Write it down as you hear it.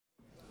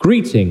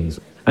Greetings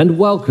and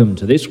welcome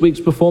to this week's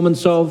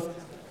performance of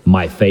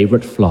My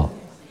Favorite Flop.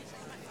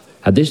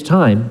 At this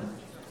time,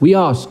 we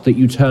ask that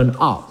you turn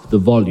up the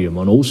volume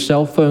on all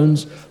cell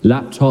phones,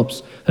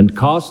 laptops, and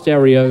car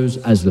stereos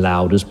as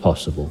loud as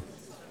possible.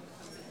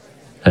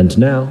 And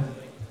now,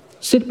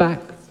 sit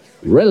back,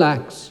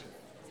 relax,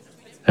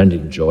 and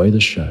enjoy the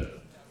show.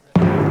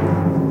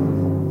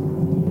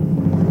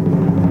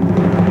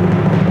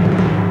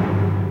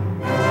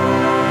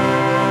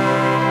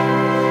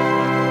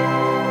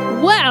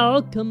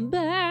 Welcome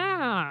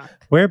back.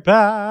 We're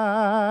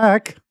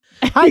back.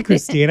 Hi,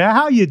 Christina.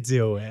 How you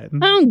doing?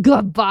 I'm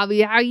good,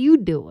 Bobby. How you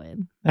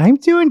doing? I'm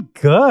doing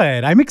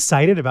good. I'm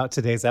excited about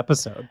today's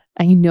episode.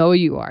 I know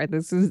you are.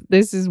 This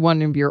is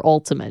one of your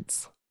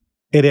ultimates.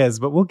 It is,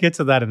 but we'll get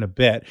to that in a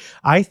bit.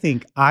 I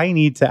think I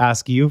need to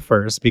ask you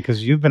first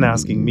because you've been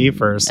asking me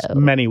first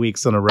many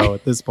weeks in a row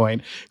at this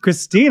point.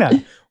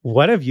 Christina,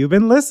 what have you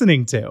been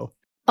listening to?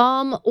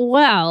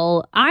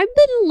 Well, I've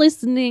been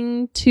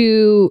listening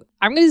to,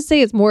 I'm going to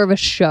say it's more of a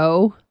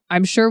show.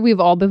 I'm sure we've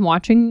all been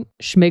watching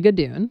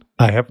Schmigadoon.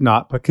 I have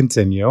not, but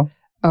continue.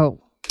 Oh,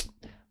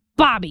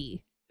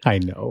 Bobby. I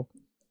know.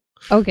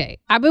 Okay,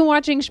 I've been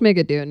watching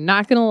Schmigadoon.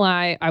 Not going to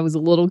lie, I was a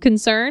little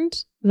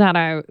concerned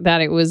that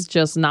it was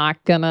just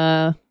not going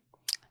to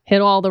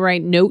hit all the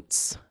right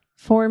notes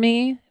for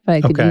me, if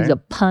I could use a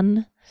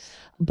pun.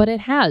 But it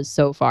has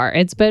so far.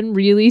 It's been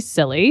really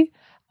silly.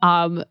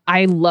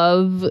 I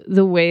love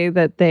the way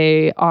that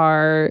they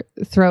are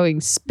throwing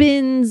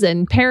spins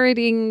and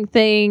parroting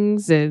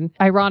things. And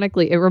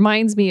ironically, it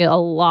reminds me a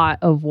lot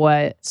of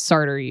what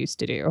Sartor used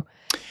to do.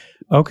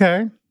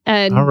 Okay.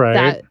 And all right.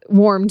 That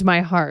warmed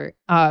my heart.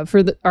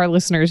 For our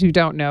listeners who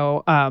don't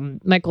know,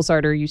 Michael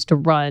Sartor used to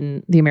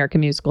run the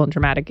American Musical and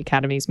Dramatic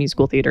Academy's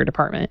musical theater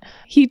department.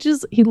 He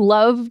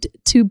loved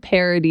to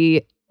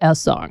parody a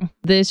song.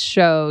 This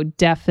show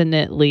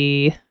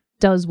definitely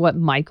does what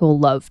Michael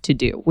loved to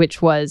do,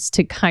 which was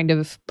to kind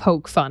of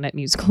poke fun at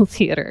musical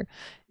theater,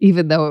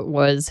 even though it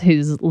was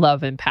his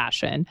love and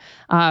passion.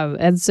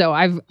 And so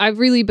I've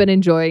really been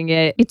enjoying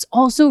it. It's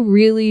also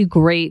really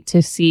great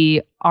to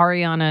see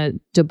Ariana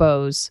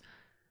DeBose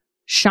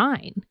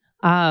shine.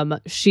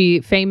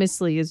 She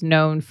famously is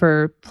known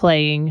for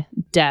playing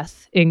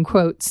death in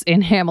quotes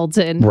in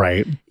Hamilton.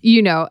 Right.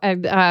 You know,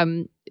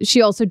 and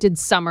she also did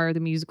Summer,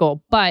 the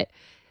musical, but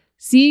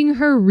seeing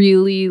her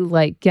really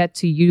get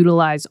to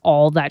utilize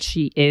all that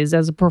she is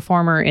as a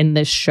performer in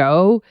this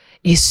show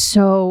is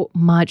so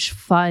much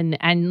fun.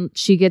 And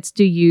she gets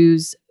to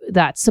use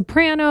that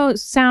soprano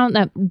sound,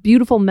 that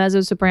beautiful mezzo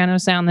soprano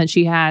sound that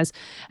she has,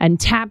 and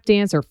tap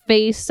dance or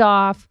face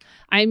off.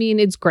 I mean,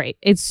 it's great.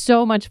 It's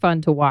so much fun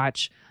to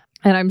watch.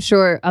 And I'm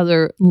sure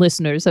other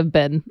listeners have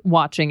been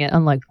watching it,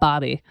 unlike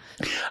Bobby.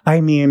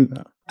 I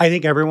mean, I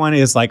think everyone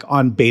is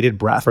on bated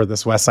breath for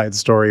this West Side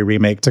Story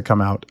remake to come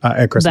out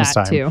at Christmas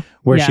time,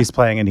 where she's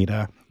playing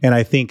Anita. And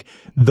I think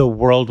the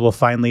world will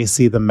finally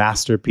see the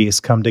masterpiece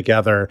come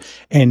together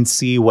and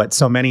see what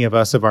so many of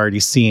us have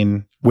already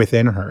seen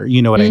within her.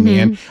 You know what I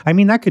mean? I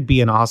mean, that could be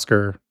an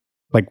Oscar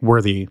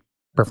worthy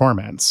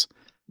performance.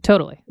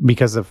 Totally.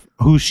 Because of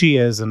who she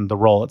is and the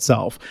role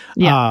itself.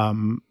 Yeah.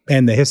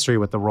 And the history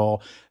with the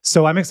role.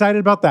 So I'm excited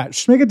about that.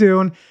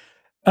 Schmigadoon.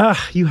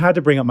 You had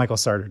to bring up Michael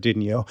Sartor,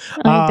 didn't you?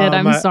 I did.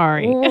 I'm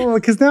sorry.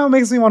 Because now it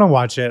makes me want to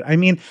watch it. I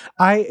mean,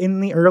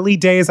 in the early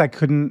days, I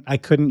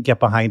couldn't get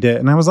behind it.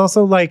 And I was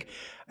also I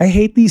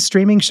hate these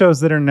streaming shows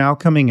that are now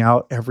coming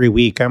out every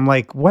week. I'm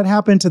like, what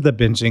happened to the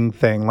binging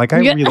thing? I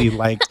really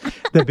liked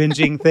the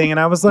binging thing. And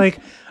I was like,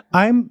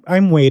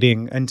 I'm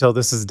waiting until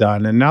this is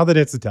done. And now that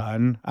it's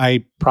done,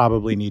 I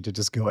probably need to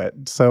just go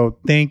it. So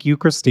thank you,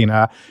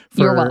 Christina.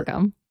 You're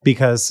welcome.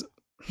 Because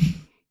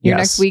your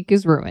next week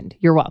is ruined.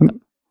 You're welcome.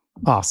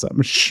 Awesome.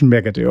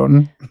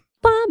 Schmigadoon.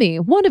 Bobby,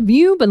 what have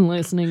you been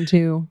listening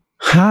to?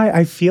 Hi,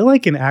 I feel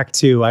like in Act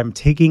 2, I'm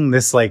taking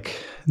this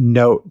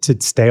note to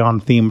stay on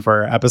theme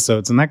for our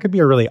episodes, and that could be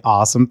a really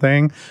awesome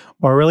thing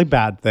or a really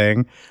bad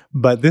thing.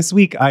 But this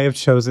week, I have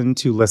chosen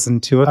to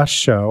listen to a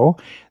show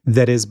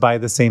that is by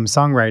the same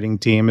songwriting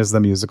team as the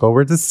musical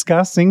we're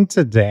discussing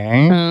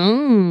today.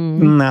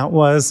 And that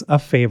was a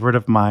favorite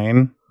of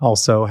mine.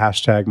 Also,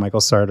 #,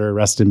 Michael Sartor,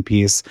 rest in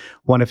peace.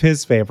 One of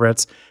his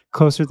favorites,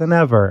 Closer Than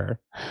Ever.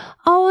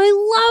 Oh,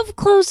 I love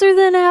Closer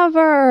Than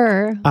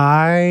Ever.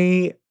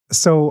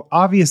 So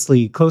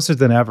obviously, Closer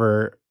Than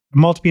Ever,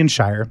 Maltby and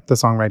Shire, the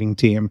songwriting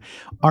team,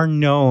 are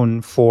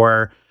known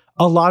for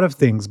a lot of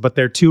things, but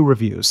they're two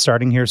reviews,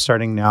 Starting Here,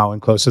 Starting Now,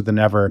 and Closer Than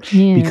Ever,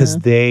 because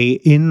they,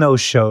 in those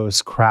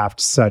shows,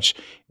 craft such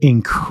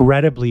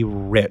incredibly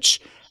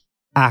rich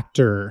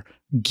actor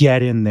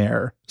get in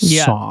there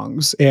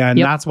songs. And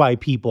that's why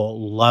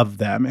people love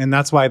them. And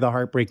that's why the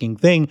heartbreaking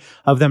thing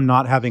of them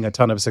not having a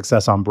ton of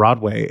success on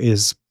Broadway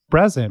is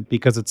present,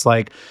 because it's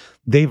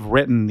they've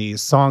written these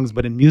songs,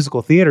 but in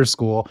musical theater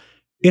school,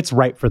 it's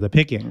ripe for the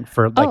picking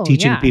for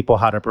teaching people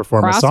how to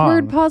perform a song.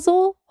 Crossword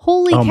puzzle?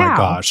 Holy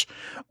cow.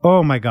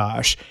 Oh my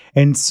gosh.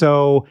 And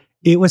so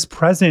it was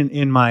present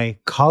in my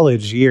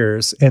college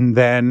years. And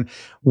then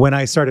when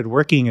I started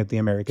working at the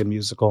American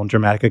Musical and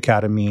Dramatic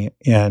Academy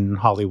in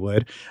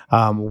Hollywood,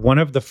 one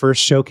of the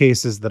first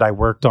showcases that I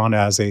worked on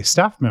as a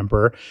staff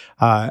member,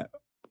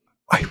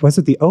 was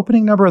it the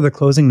opening number or the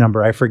closing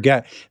number? I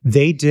forget.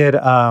 They did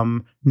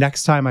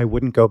Next Time I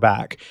Wouldn't Go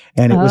Back.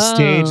 And it was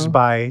staged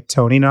by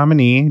Tony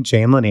nominee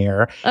Jane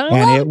Lanier.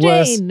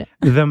 Was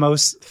the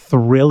most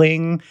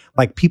thrilling.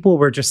 Like, people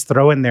were just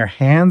throwing their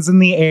hands in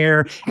the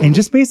air and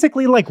just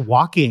basically like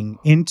walking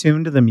in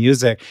tune to the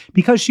music,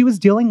 because she was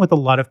dealing with a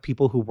lot of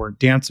people who weren't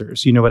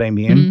dancers. You know what I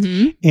mean?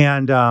 Mm-hmm.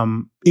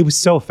 And it was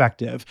so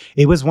effective.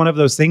 It was one of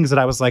those things that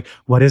I was like,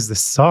 what is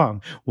this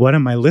song? What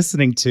am I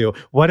listening to?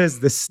 What is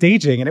this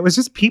staging? And it was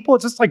just people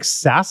just like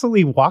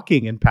sassily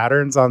walking in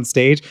patterns on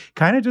stage,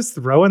 kind of just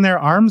throwing their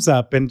arms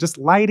up and just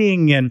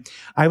lighting. And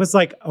I was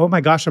like, oh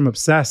my gosh, I'm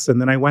obsessed. And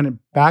then I went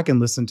back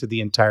and listened to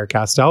the entire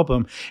cast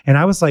album. And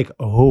I was like,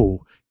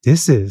 oh,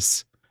 this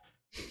is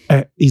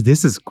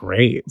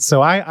great.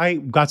 So I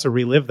got to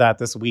relive that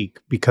this week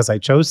because I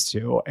chose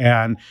to.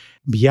 And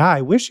yeah,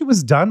 I wish it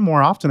was done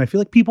more often. I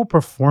feel like people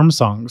perform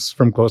songs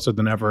from Closer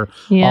Than Ever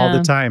all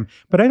the time,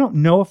 but I don't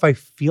know if I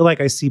feel like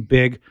I see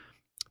big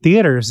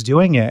theaters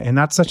doing it. And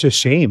that's such a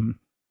shame.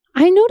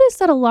 I noticed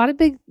that a lot of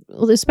big,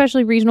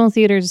 especially regional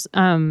theaters,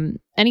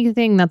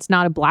 anything that's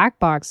not a black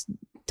box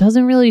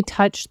doesn't really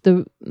touch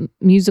the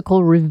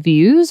musical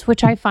reviews,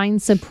 which I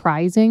find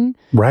surprising.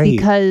 Right.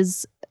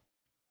 Because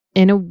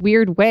in a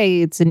weird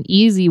way, it's an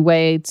easy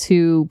way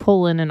to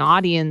pull in an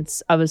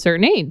audience of a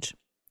certain age.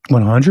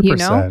 100%. You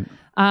know?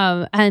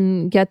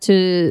 And get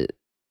to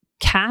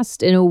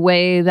cast in a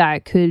way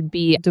that could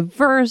be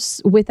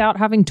diverse without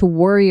having to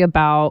worry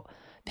about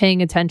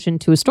paying attention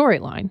to a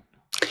storyline.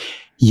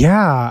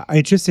 Yeah.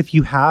 If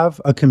you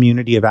have a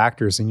community of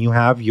actors and you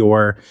have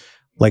your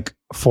like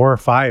 4 or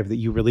 5 that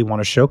you really want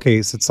to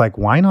showcase, it's like,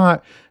 why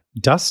not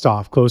dust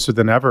off Closer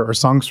Than Ever or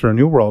Songs for a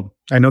New World?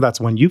 I know that's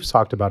one you've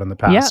talked about in the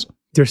past. Yeah.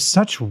 There's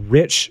such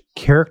rich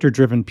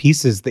character-driven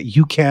pieces that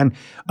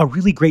a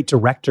really great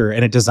director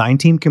and a design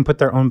team can put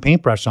their own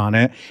paintbrush on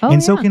it.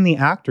 So can the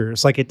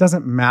actors. Like, it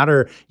doesn't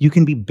matter. You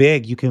can be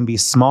big, you can be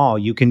small,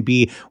 you can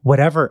be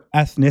whatever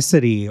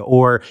ethnicity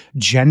or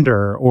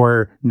gender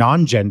or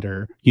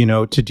non-gender,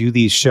 to do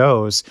these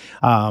shows.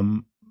 I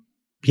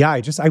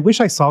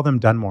wish I saw them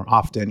done more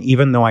often,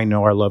 even though I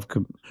know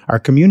our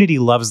community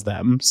loves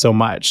them so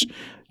much.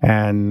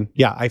 And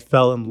yeah, I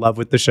fell in love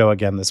with the show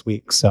again this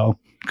week. So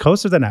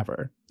Closer Than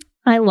Ever.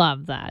 I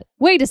love that.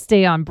 Way to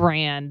stay on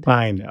brand.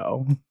 I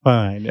know.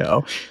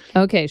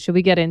 Okay, should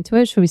we get into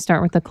it? Should we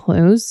start with the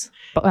clues?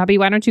 Abby,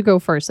 why don't you go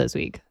first this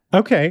week?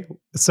 Okay,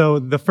 so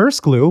the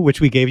first clue, which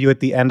we gave you at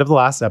the end of the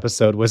last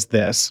episode, was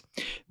this.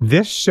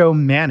 This show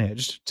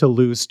managed to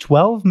lose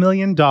 $12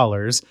 million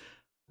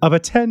of a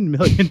 $10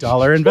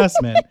 million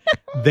investment.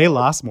 They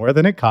lost more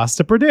than it cost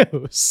to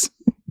produce.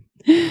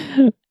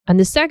 And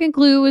the second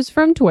clue was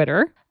from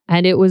Twitter,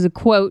 and it was a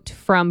quote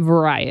from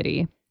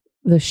Variety.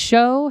 The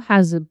show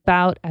has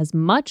about as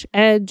much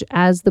edge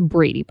as the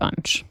Brady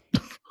Bunch.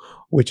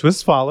 Which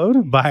was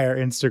followed by our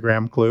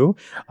Instagram clue,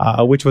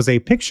 which was a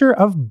picture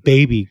of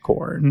baby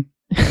corn.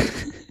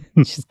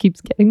 It just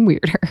keeps getting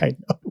weirder. I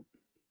know.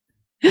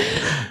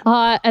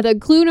 And then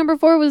clue number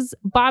 4 was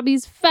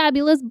Bobby's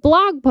fabulous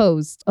blog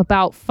post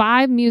about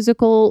 5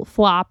 musical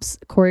flops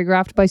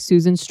choreographed by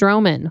Susan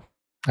Stroman.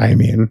 I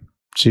mean,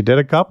 she did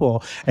a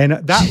couple. And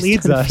that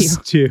leads us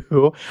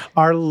to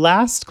our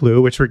last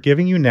clue, which we're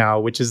giving you now,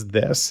 which is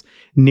this.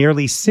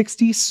 Nearly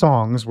 60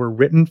 songs were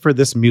written for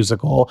this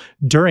musical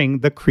during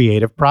the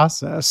creative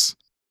process.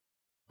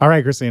 All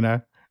right,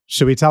 Christina,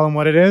 should we tell them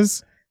what it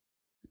is?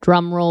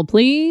 Drum roll,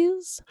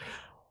 please.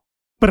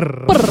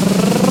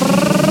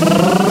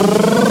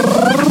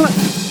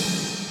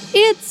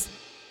 It's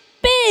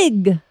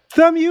Big!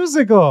 The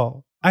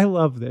musical. I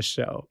love this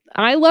show.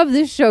 I love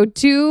this show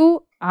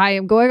too. I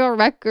am going on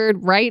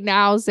record right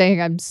now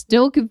saying I'm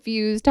still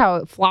confused how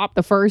it flopped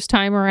the first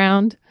time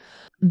around.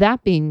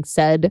 That being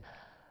said,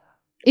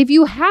 if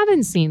you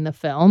haven't seen the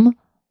film,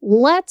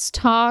 let's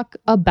talk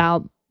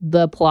about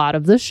the plot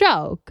of the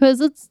show, because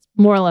it's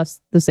more or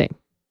less the same.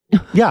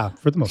 Yeah,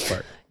 for the most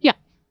part. Yeah.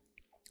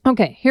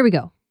 Okay, here we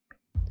go.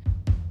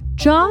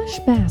 Josh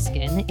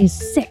Baskin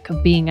is sick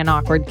of being an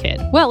awkward kid.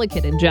 Well, a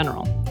kid in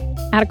general.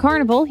 At a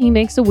carnival, he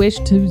makes a wish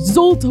to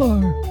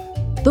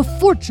Zoltar, the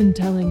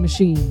fortune-telling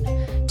machine,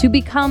 to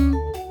become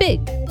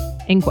big,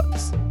 in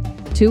quotes.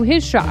 To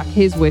his shock,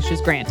 his wish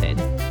is granted.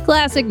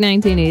 Classic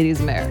 1980s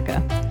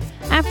America.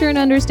 After an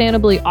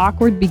understandably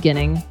awkward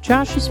beginning,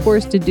 Josh is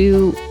forced to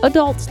do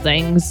adult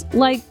things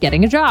like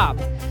getting a job,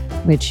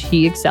 which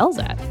he excels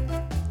at,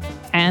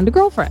 and a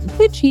girlfriend,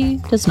 which he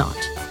does not.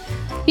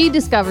 He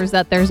discovers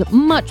that there's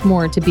much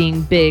more to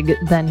being big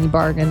than he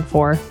bargained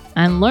for,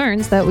 and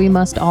learns that we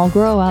must all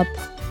grow up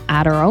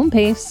at our own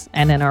pace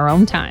and in our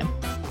own time.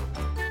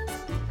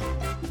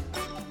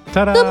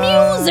 Ta-da!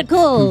 The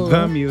musical!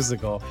 The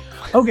musical.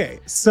 Okay,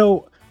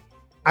 so,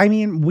 I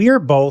mean, we're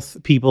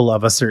both people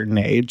of a certain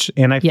age,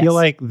 and I feel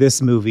like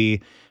this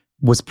movie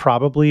was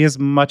probably as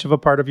much of a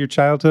part of your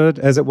childhood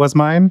as it was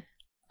mine.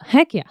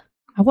 Heck yeah.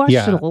 I watched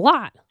Yeah. it a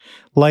lot.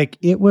 Like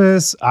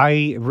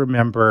I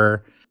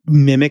remember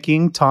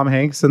mimicking Tom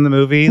Hanks in the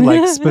movie,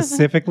 like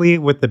specifically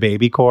with the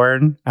baby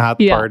corn at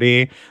the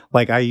party.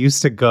 Like I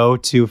used to go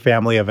to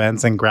family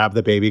events and grab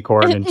the baby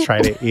corn and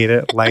try to eat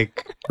it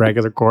like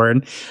regular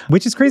corn,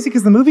 which is crazy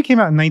because the movie came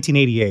out in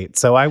 1988.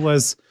 So I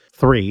was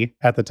 3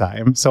 at the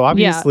time. So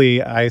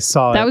obviously I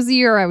saw That it. was the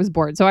year I was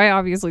born. So I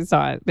obviously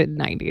saw it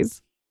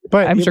mid-90s.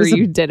 But I'm it sure was a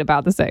you did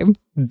about the same.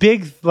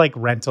 big like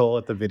rental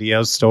at the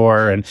video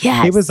store, and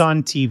Yes. it was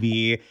on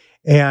TV.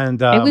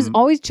 And It was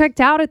always checked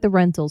out at the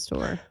rental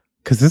store.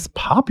 because it's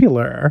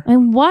popular. It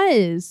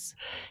was.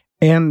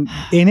 And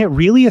it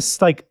really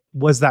is like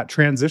was that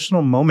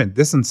transitional moment,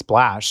 this and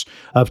Splash,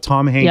 of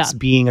Tom Hanks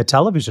being a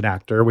television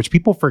actor, which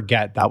people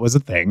forget that was a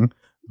thing.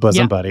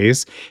 Bosom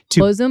Buddies.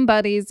 Bosom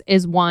Buddies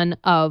is one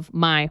of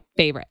my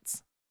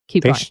favorites.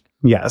 Keep going.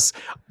 Yes.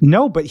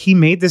 No, but he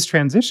made this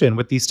transition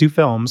with these 2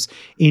 films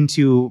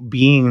into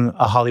being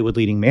a Hollywood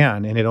leading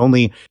man. And it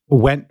only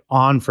went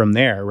on from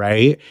there,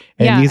 right?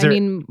 And I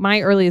mean,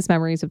 my earliest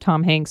memories of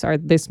Tom Hanks are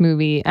this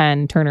movie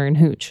and Turner and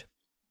Hooch.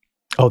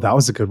 Oh, that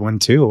was a good one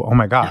too. Oh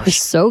my That was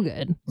gosh. so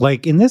good.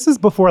 Like, and this is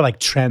before like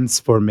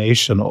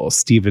transformational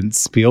Steven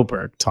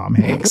Spielberg, Tom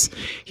Hanks.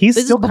 He's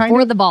This still is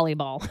before the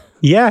volleyball.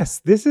 Yes,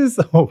 this is,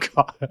 oh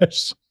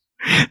gosh.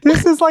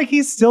 This is like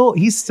he's still a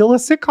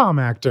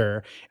sitcom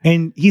actor,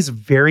 and he's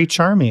very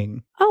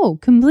charming. Oh,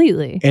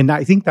 completely. And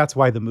I think that's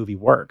why the movie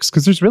works,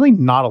 because there's really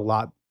not a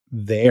lot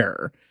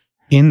there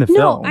in the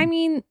film. No, I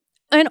mean,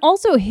 and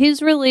also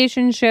his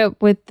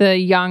relationship with the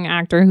young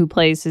actor who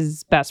plays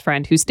his best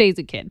friend, who stays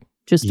a kid,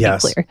 just to be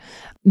clear.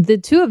 The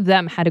 2 of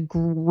them had a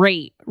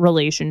great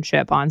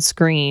relationship on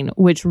screen,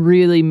 which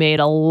really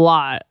made a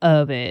lot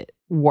of it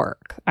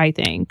work, I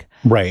think.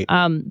 Right.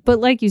 But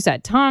like you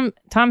said, Tom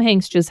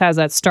Hanks just has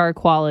that star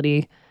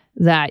quality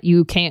that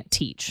you can't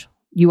teach.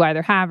 You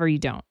either have or you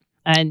don't.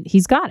 And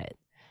he's got it.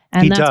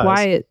 And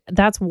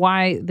that's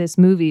why this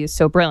movie is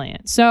so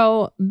brilliant.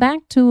 So back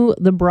to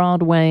the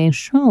Broadway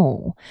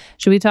show.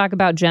 Should we talk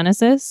about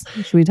Genesis?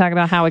 Should we talk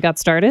about how it got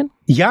started?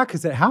 Yeah,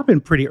 because it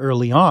happened pretty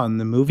early on.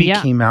 The movie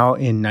came out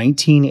in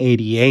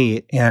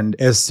 1988. And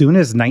as soon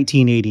as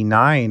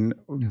 1989,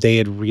 they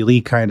had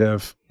really kind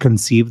of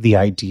conceived the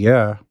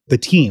idea, the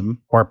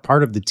team or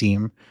part of the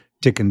team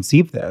to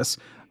conceive this.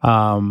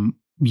 The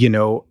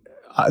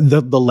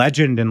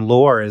legend and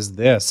lore is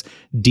this: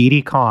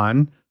 Didi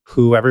Khan,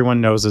 who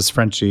everyone knows as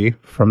Frenchie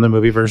from the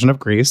movie version of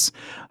Grease,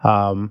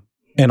 and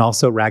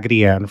also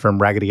Raggedy Ann from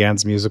Raggedy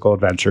Ann's Musical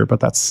Adventure, but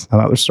that's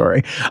another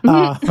story.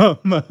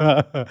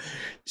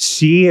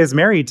 She is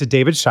married to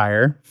David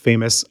Shire,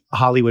 famous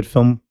Hollywood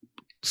film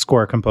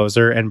score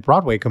composer and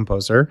Broadway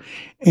composer.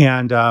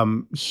 And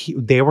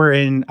they were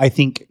in, I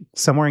think,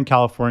 somewhere in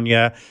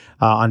California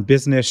on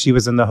business. She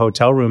was in the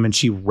hotel room and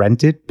she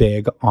rented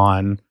big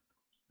on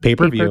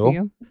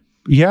pay-per-view.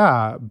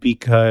 Yeah,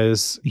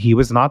 because he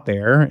was not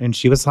there. And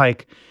she was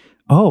like,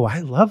 oh, I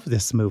love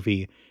this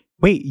movie.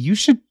 Wait, you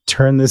should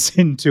turn this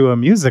into a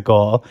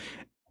musical.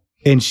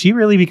 And she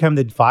really became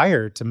the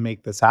fire to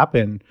make this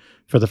happen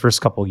for the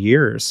first couple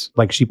years.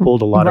 Like she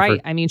pulled a lot of her...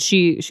 I mean,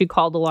 she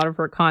called a lot of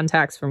her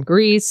contacts from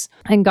Greece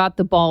and got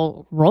the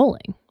ball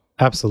rolling.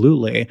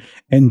 Absolutely.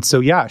 And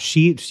so, yeah,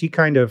 she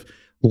kind of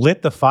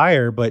lit the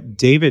fire, but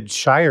David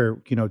Shire,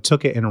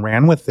 took it and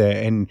ran with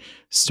it and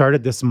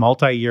started this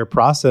multi-year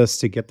process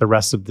to get the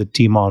rest of the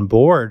team on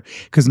board,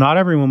 because not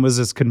everyone was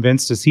as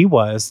convinced as he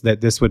was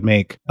that this would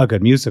make a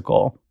good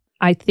musical.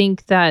 I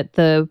think that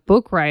the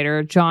book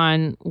writer,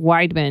 John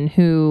Weidman,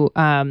 who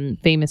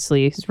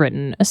famously has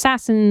written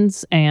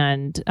Assassins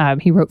and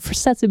he wrote for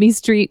Sesame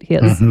Street, which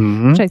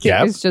I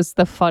think is just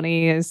the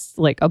funniest,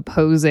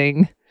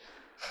 opposing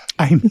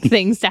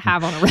things to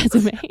have on a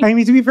resume. I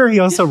mean, to be fair, he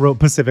also wrote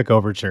Pacific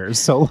Overtures.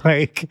 So,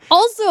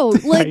 also,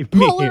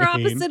 polar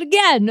opposite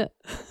again.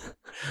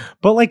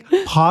 But,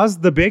 pause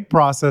the big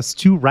process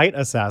to write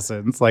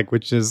Assassins,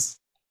 which is...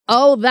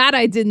 Oh, that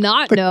I did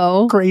not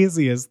know.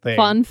 Craziest thing.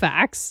 Fun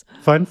facts,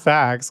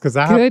 because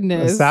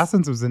Goodness.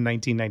 Assassins was in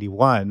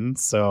 1991.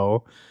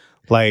 So,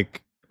 right.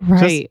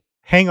 Just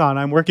hang on,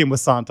 I'm working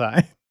with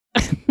Sondheim.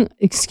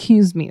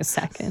 Excuse me a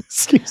second.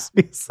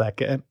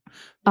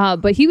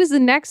 But he was the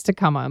next to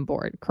come on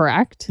board,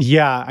 correct?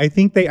 Yeah, I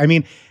think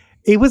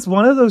it was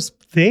one of those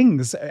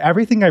things.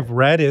 Everything I've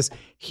read is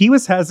he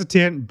was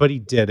hesitant, but he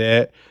did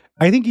it.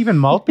 I think even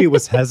Maltby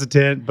was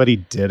hesitant, but he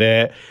did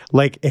it.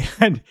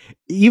 And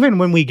even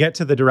when we get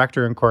to the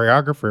director and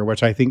choreographer,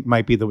 which I think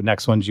might be the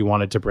next ones you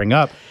wanted to bring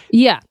up.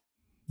 Yeah.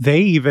 They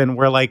even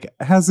were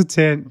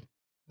hesitant,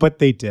 but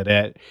they did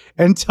it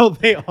until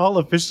they all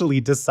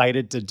officially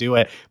decided to do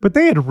it. But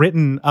they had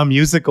written a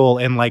musical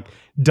and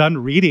done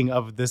reading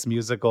of this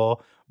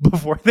musical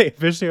before they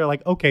officially were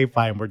like, okay,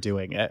 fine, we're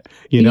doing it.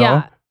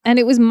 Yeah. And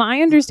it was my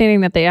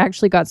understanding that they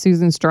actually got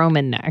Susan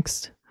Stroman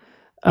next.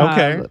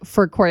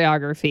 For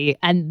choreography.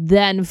 And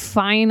then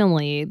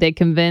finally they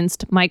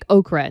convinced Mike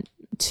Okrent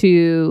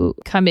to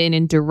come in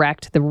and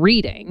direct the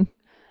reading.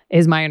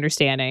 is my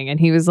understanding. And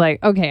he was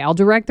like, okay, I'll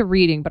direct the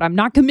reading, but I'm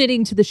not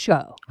committing to the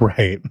show.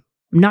 Right.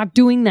 I'm not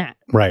doing that.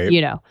 Right.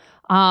 You know?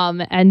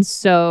 And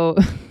so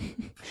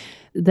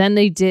then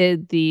they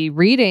did the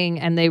reading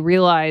and they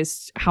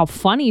realized how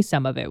funny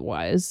some of it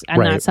was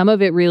and that some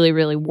of it really,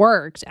 really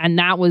worked. And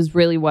that was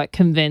really what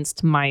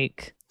convinced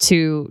Mike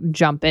to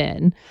jump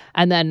in.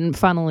 And then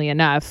funnily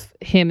enough,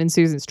 him and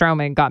Susan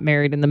Stroman got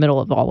married in the middle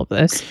of all of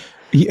this.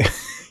 Yeah.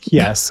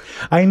 Yes.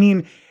 I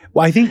mean,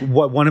 well, I think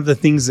one of the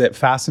things that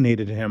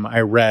fascinated him,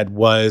 I read,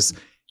 was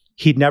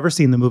he'd never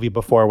seen the movie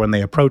before when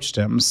they approached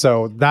him.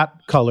 So that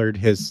colored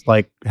his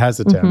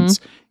hesitance.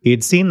 Mm-hmm.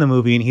 He'd seen the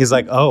movie and he's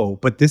like, oh,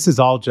 but this is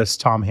all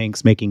just Tom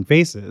Hanks making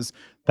faces.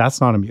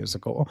 That's not a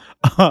musical.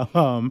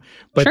 But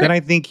then I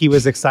think he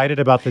was excited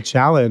about the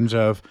challenge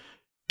of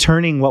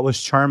turning what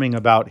was charming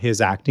about his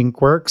acting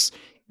quirks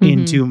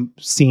into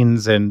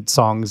scenes and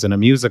songs in a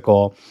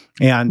musical.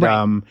 And,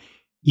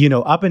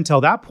 up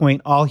until that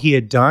point, all he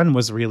had done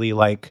was really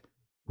like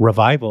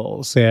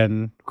revivals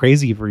and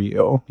Crazy for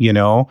You,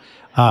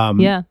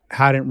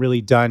 hadn't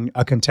really done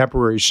a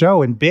contemporary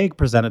show, and Big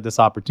presented this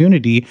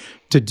opportunity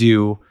to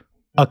do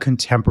a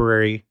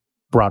contemporary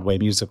Broadway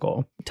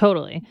musical.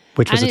 Totally.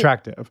 Which was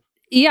attractive.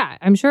 Yeah,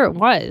 I'm sure it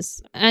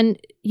was. And,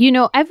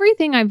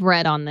 everything I've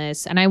read on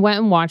this, and I went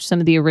and watched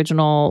some of the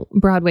original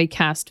Broadway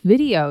cast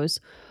videos,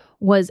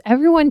 was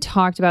everyone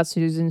talked about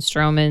Susan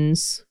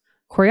Stroman's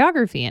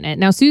choreography in it.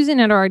 Now, Susan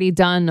had already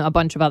done a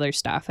bunch of other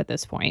stuff at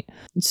this point.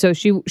 So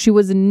she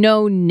was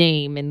no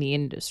name in the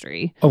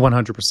industry.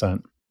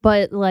 100%.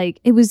 But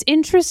it was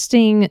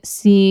interesting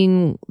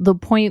seeing the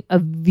point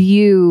of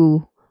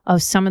view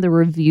of some of the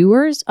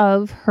reviewers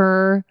of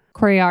her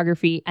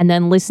choreography and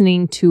then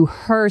listening to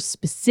her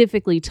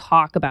specifically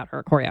talk about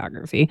her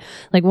choreography.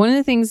 One of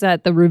the things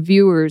that the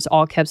reviewers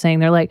all kept saying,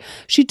 they're like,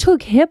 she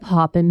took hip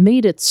hop and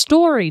made it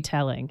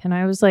storytelling. And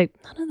I was like,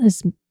 none of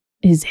this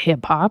is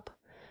hip hop.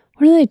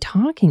 What are they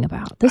talking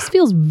about? This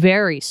feels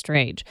very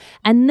strange.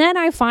 And then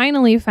I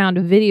finally found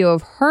a video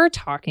of her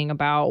talking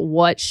about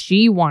what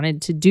she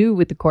wanted to do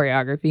with the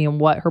choreography and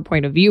what her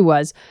point of view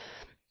was.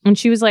 And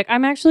she was like,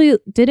 I'm actually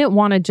didn't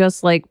want to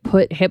just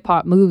put hip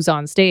hop moves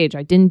on stage.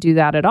 I didn't do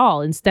that at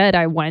all. Instead,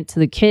 I went to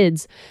the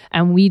kids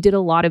and we did a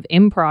lot of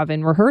improv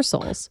and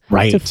rehearsals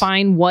to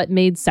find what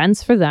made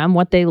sense for them,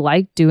 what they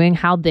liked doing,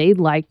 how they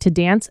liked to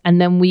dance. And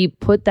then we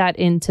put that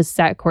into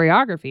set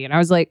choreography. And I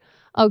was like,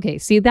 okay,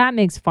 see, that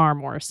makes far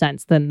more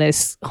sense than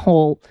this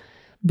whole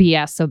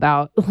BS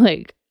about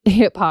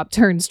hip hop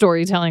turned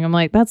storytelling. I'm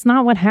like, that's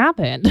not what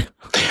happened.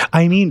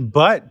 I mean,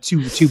 but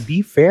to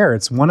be fair,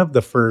 it's one of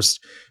the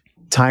first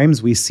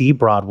times we see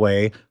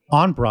Broadway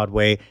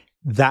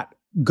that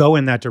go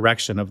in that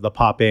direction of the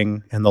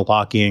popping and the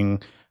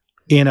locking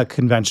in a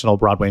conventional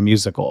Broadway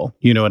musical.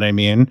 You know what I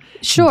mean?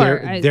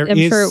 Sure. There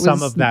is sure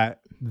some of that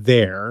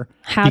there.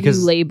 How do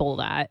you label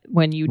that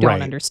when you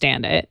don't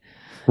understand it?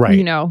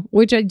 Right.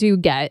 Which I do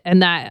get.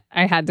 And that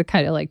I had to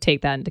kind of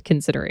take that into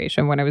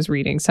consideration when I was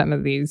reading some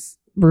of these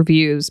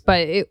reviews.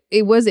 But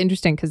it was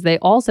interesting because they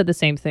all said the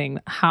same thing,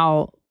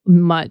 how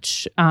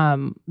much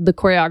the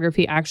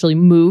choreography actually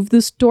moved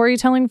the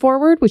storytelling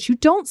forward, which you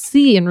don't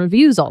see in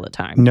reviews all the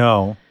time.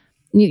 No.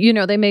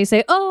 They may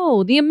say,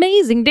 oh, the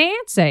amazing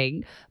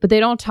dancing, but they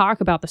don't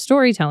talk about the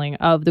storytelling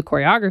of the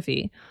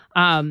choreography.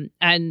 And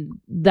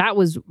that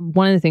was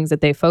one of the things that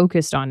they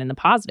focused on in the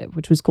positive,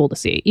 which was cool to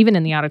see, even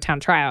in the out of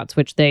town tryouts,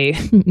 which they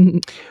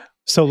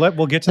So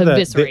we'll get to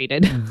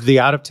eviscerated. the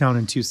out of town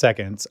in 2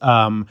 seconds.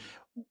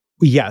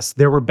 Yes,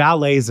 there were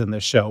ballets in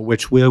the show,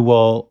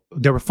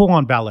 there were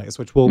full-on ballets,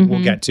 which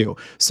we'll get to.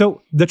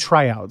 So the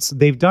tryouts,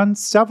 they've done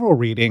several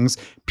readings.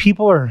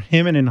 People are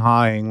hemming and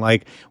hawing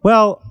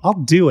well, I'll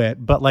do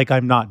it, but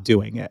I'm not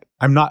doing it.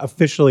 I'm not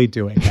officially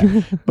doing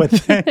it. But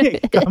then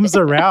it comes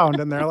around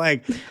and they're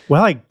like,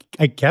 well,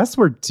 I guess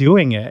we're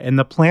doing it. And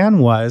the plan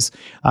was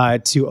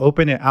to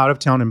open it out of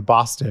town in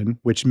Boston,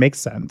 which makes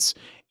sense,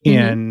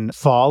 in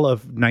fall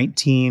of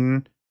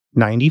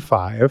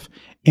 1995,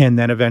 and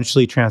then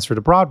eventually transfer to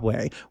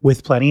Broadway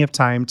with plenty of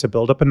time to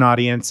build up an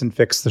audience and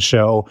fix the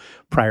show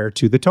prior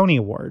to the Tony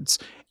Awards.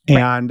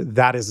 And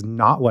that is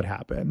not what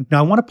happened. Now,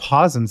 I want to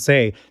pause and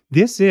say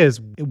this is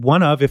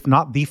one of, if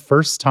not the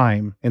first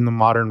time in the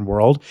modern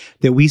world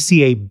that we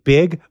see a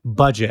big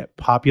budget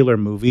popular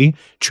movie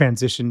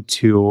transition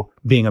to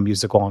being a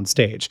musical on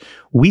stage.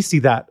 We see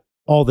that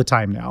all the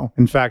time now.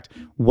 In fact,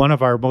 one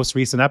of our most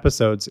recent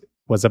episodes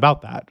was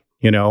about that.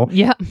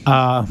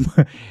 Yeah.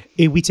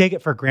 We take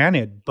it for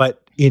granted,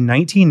 but in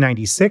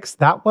 1996,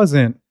 that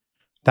wasn't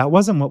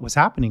what was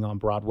happening on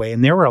Broadway.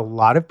 And there were a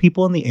lot of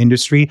people in the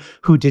industry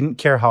who didn't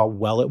care how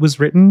well it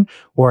was written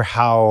or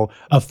how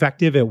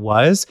effective it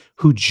was,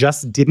 who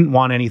just didn't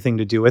want anything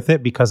to do with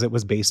it because it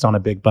was based on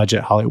a big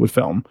budget Hollywood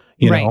film,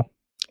 you know?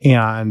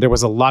 And there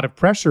was a lot of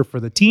pressure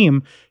for the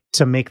team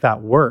to make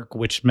that work,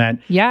 which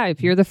meant... Yeah,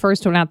 if you're the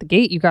first one out the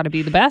gate, you got to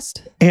be the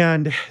best.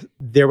 And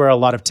there were a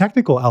lot of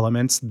technical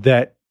elements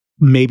that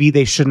maybe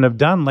they shouldn't have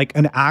done, like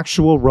an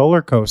actual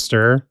roller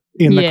coaster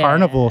in the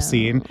carnival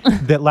scene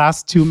that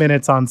lasts 2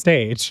 minutes on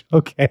stage.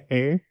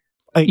 Okay.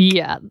 Like,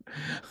 Yeah.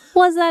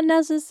 Was that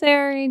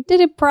necessary?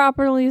 Did it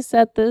properly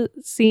set the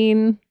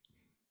scene?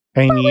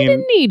 I Probably mean,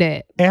 didn't need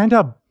it. and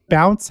a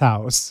bounce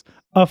house,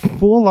 a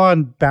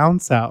full-on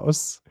bounce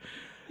house.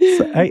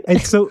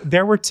 So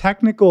there were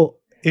technical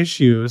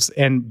issues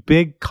and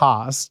big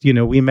cost. You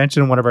know, we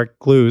mentioned one of our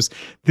clues.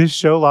 This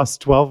show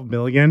lost $12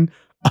 million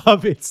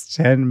of its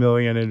 $10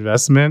 million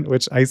investment,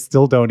 which I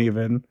still don't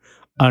even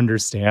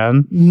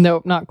understand.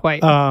 Nope, not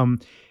quite.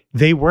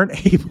 They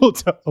weren't able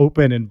to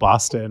open in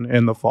Boston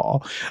in the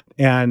fall,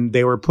 and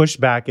they were pushed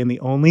back, and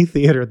the only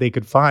theater they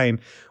could find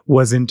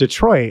was in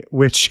Detroit,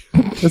 which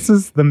this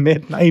is the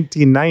mid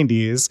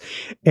 1990s,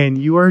 and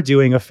you are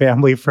doing a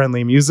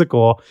family-friendly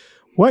musical.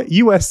 What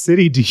U.S.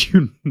 city do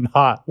you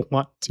not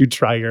want to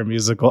try your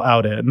musical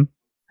out in?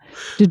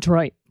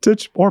 Detroit.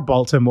 Or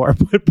Baltimore,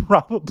 but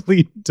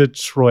probably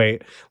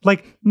Detroit.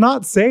 Like,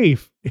 not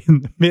safe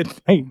in the mid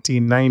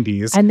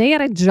 1990s. And they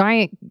had a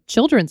giant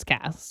children's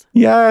cast.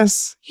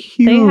 Yes,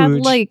 huge. They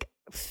had like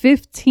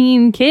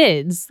 15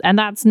 kids, and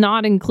that's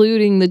not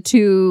including the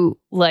two,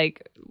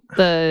 like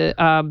the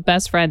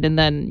best friend and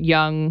then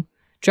young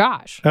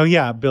Josh. Oh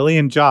yeah, Billy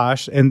and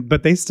Josh,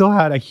 but they still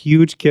had a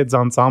huge kids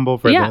ensemble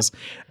for this.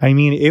 I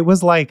mean, it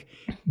was like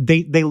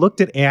they looked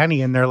at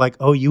Annie and they're like,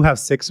 "Oh, you have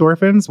 6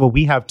 orphans? Well,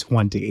 we have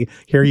 20.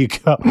 Here you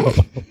go."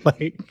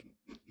 Like,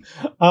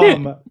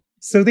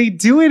 so they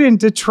do it in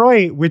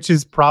Detroit, which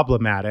is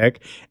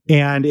problematic,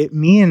 and it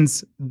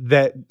means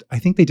that I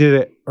think they did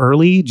it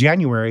early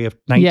January of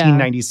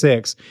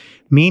 1996,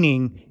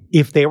 meaning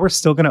if they were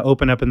still going to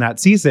open up in that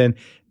season,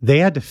 they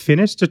had to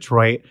finish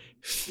Detroit,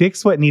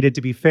 fix what needed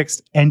to be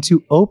fixed, and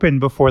to open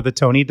before the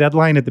Tony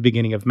deadline at the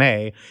beginning of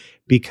May,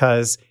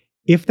 because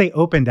if they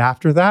opened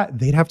after that,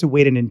 they'd have to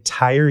wait an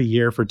entire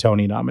year for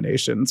Tony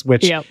nominations,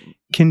 which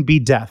can be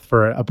death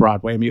for a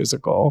Broadway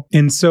musical.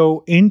 And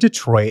so in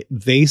Detroit,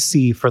 they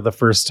see for the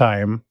first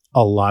time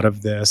a lot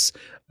of this.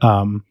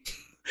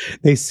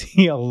 They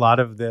see a lot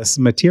of this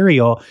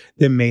material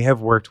that may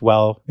have worked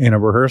well in a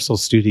rehearsal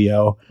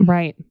studio.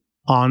 Right.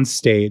 On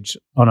stage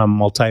on a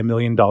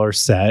multi-million-dollar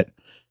set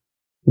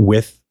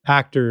with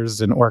actors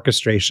and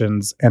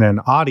orchestrations and an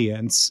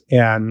audience.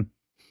 And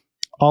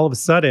all of a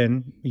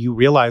sudden, you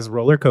realize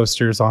roller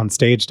coasters on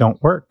stage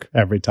don't work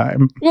every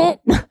time.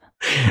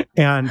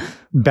 And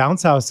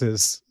bounce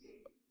houses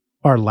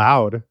are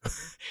loud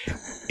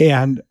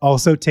and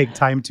also take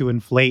time to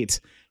inflate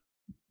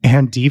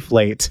and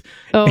deflate.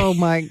 Oh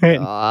my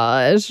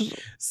gosh.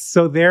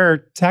 So there are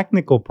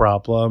technical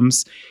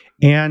problems.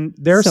 And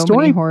there are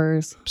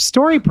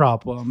story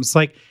problems.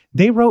 Like,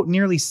 they wrote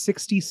nearly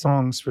 60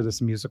 songs for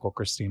this musical,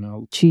 Christina.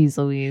 Jeez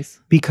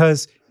Louise.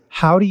 Because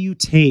how do you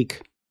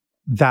take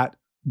that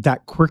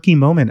quirky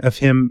moment of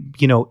him,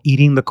 you know,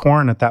 eating the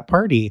corn at that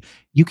party?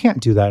 You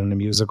can't do that in a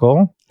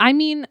musical. I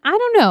mean, I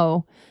don't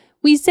know.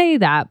 We say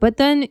that, but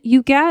then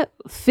you get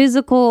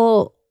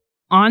physical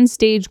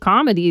on-stage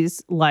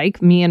comedies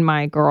like Me and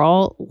My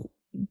Girl,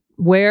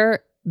 where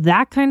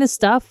that kind of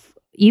stuff,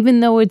 even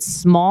though it's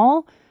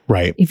small,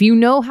 right, if you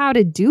know how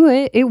to do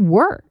it, it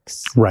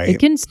works. Right. It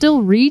can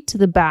still read to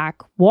the back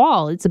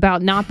wall. It's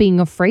about not being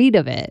afraid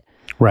of it.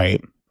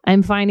 Right.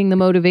 And finding the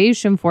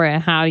motivation for it.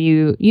 How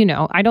you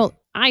know,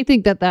 I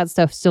think that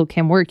stuff still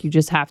can work. You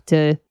just have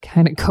to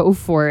kind of go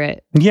for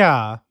it.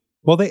 Yeah.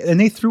 Well,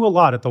 they threw a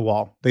lot at the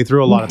wall. They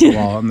threw a lot at the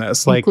wall on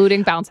this, like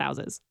including bounce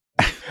houses.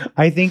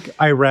 I think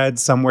I read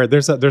somewhere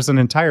there's an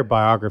entire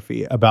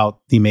biography about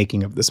the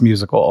making of this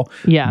musical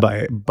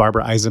by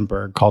Barbara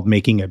Eisenberg called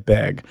Making It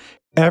Big.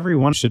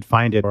 Everyone should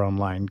find it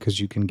online because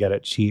you can get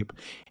it cheap.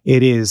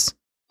 It is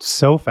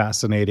so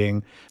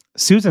fascinating.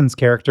 Susan's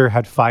character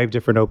had 5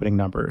 different opening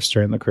numbers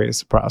during the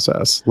creative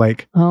process.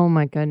 Like, oh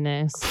my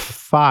goodness.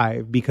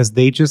 5, because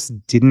they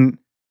just didn't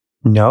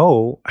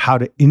know how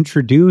to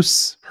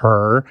introduce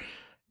her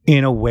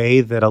in a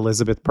way that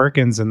Elizabeth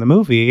Perkins in the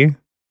movie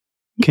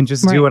can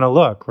just do in a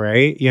look,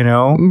 right? You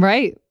know?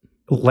 Right.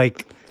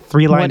 Like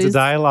 3 lines of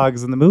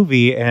dialogues in the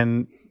movie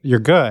and you're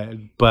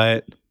good,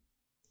 but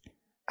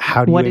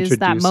how do you introduce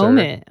that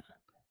moment?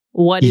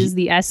 What is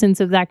the essence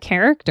of that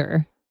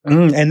character?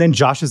 And then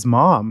Josh's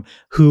mom,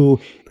 who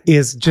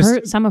is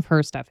just... some of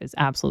her stuff is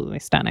absolutely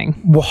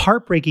stunning. Well,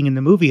 heartbreaking in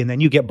the movie. And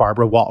then you get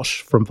Barbara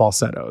Walsh from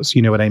Falsettos.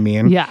 You know what I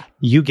mean? Yeah.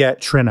 You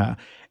get Trina.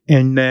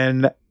 And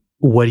then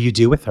what do you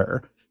do with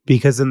her?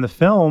 Because in the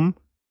film,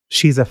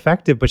 she's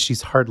effective, but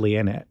she's hardly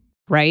in it.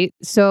 Right.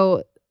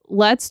 So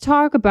let's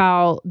talk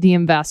about the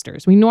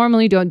investors. We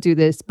normally don't do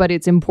this, but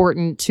it's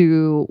important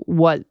to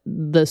what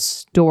the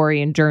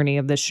story and journey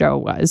of the show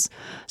was.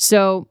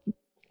 So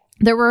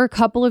there were a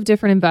couple of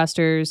different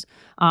investors.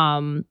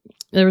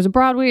 There was a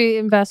Broadway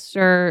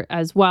investor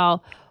as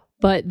well.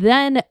 But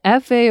then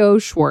FAO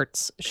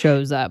Schwartz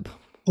shows up.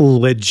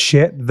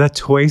 Legit, the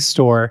toy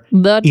store.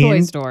 The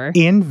toy store.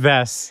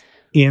 Invests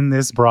in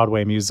this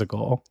Broadway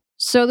musical.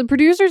 So the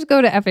producers go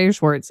to F.A.O.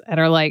 Schwartz and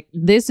are like,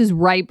 this is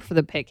ripe for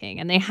the picking.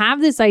 And they have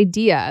this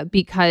idea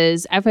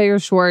because F.A.O.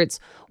 Schwartz,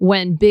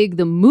 when Big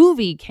the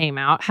movie came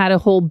out, had a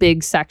whole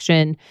big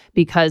section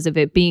because of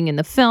it being in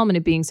the film and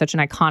it being such an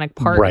iconic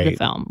part of the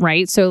film,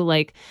 right? So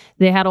like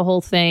they had a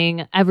whole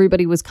thing.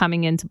 Everybody was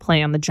coming in to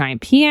play on the giant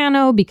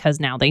piano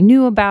because now they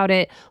knew about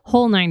it,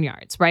 whole 9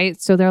 yards,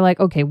 right? So they're like,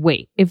 okay,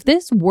 wait, if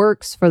this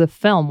works for the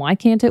film, why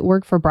can't it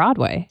work for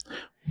Broadway?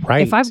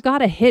 Right. If I've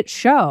got a hit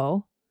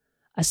show,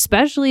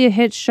 especially a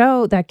hit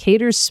show that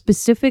caters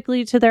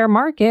specifically to their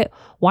market,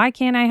 why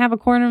can't I have a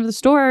corner of the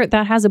store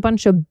that has a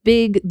bunch of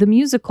Big the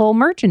Musical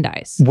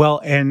merchandise? Well,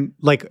 and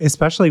like,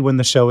 especially when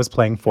the show is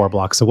playing 4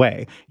 blocks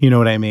away. You know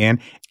what I mean?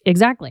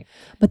 Exactly.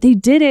 But they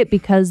did it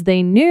because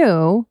they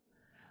knew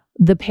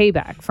the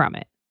payback from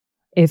it.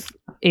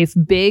 If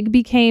Big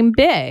became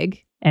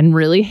big and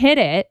really hit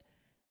it,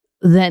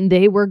 then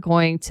they were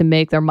going to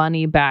make their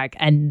money back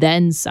and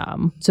then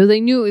some. So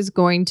they knew it was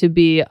going to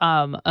be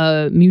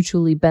a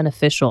mutually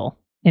beneficial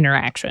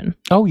interaction.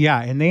 Oh,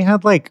 yeah. And they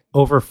had like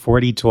over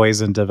 40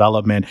 toys in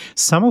development,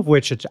 some of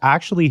which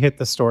actually hit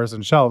the stores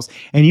and shelves.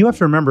 And you have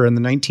to remember, in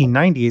the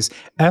 1990s,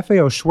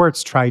 F.A.O.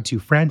 Schwartz tried to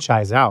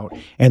franchise out.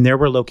 And there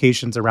were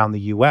locations around the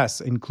U.S.,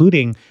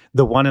 including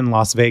the one in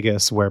Las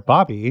Vegas where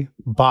Bobby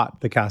bought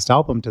the cast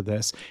album to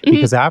this.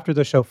 Because after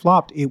the show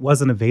flopped, it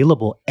wasn't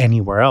available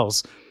anywhere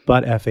else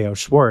but F.A.O.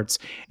 Schwartz.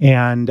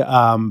 And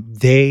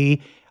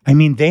they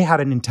had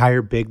an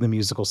entire Big the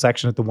Musical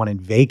section at the one in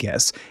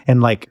Vegas.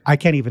 And like, I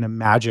can't even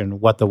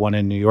imagine what the one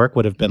in New York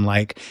would have been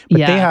like. But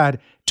they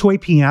had toy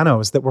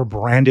pianos that were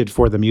branded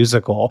for the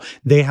musical.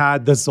 They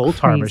had the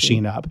Zoltar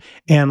machine up.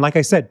 And like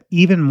I said,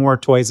 even more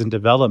toys in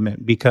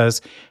development,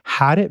 because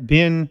had it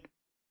been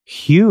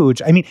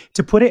huge, I mean,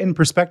 to put it in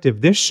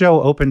perspective, this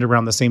show opened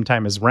around the same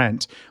time as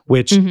Rent,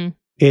 which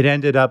it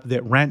ended up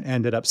that Rent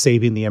ended up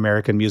saving the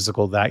American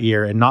musical that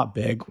year and not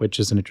Big,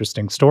 which is an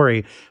interesting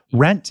story.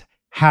 Rent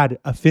had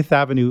a Fifth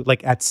Avenue,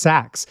 like at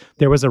Saks,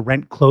 there was a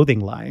Rent clothing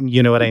line.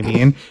 You know what I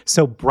mean?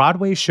 So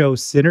Broadway show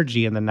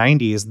synergy in the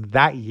 90s,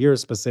 that year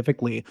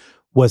specifically,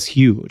 was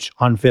huge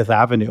on Fifth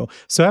Avenue.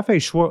 So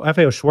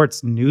F.A.O.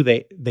 Schwartz knew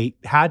they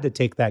had to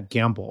take that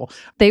gamble.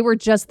 They were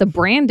just the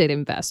branded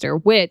investor,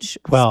 which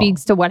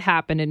speaks to what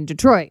happened in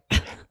Detroit.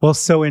 Well,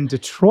 so in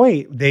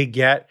Detroit, they've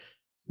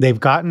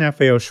gotten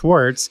F.A.O.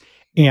 Schwartz.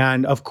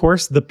 And of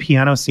course, the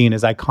piano scene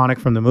is iconic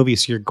from the movie,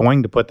 so you're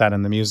going to put that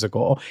in the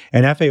musical.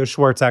 And F.A.O.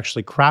 Schwartz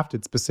actually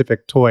crafted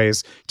specific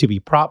toys to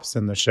be props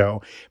in the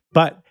show.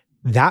 But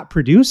that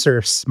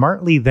producer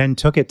smartly then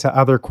took it to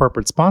other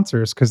corporate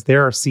sponsors, because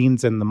there are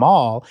scenes in the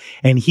mall,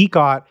 and he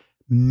got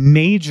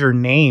major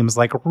names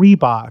like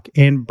Reebok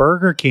and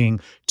Burger King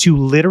to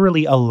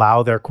literally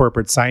allow their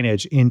corporate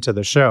signage into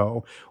the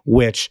show,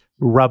 which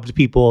rubbed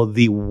people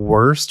the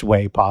worst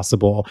way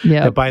possible.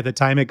 That by the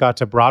time it got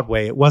to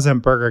Broadway, it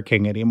wasn't Burger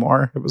King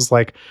anymore. It was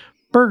like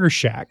Burger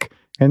Shack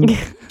and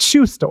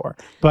shoe store.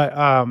 But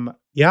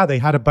they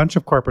had a bunch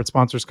of corporate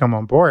sponsors come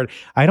on board.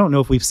 I don't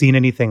know if we've seen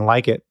anything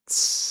like it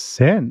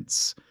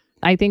since.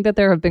 I think that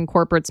there have been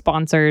corporate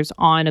sponsors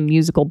on a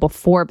musical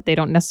before, but they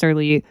don't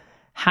necessarily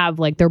have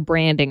like their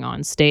branding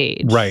on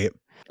stage. Right.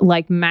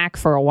 Like Mac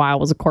for a while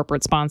was a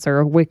corporate sponsor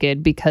of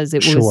Wicked because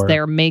it was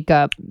their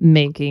makeup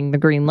making the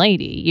Green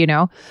Lady, you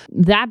know?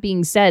 That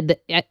being said,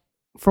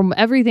 from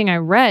everything I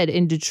read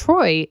in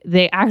Detroit,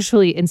 they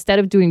actually, instead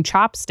of doing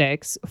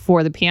chopsticks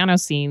for the piano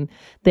scene,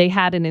 they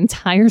had an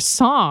entire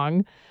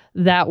song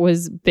that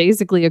was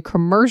basically a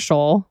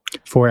commercial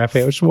for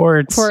F.A.O.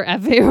 Schwartz. For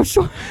F.A.O.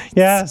 Schwartz.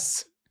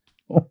 Yes.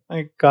 Oh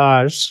my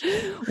gosh.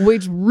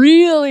 Which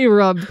really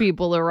rubbed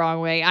people the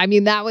wrong way. I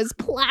mean, that was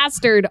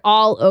plastered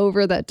all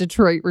over that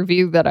Detroit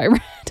review that I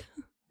read.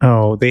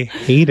 Oh, they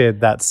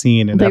hated that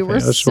scene in They F.A.O. were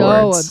Schwartz.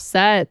 so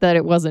upset that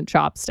it wasn't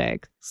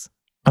chopsticks.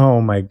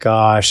 Oh my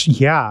gosh.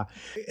 Yeah.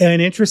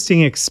 An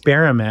interesting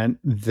experiment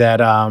that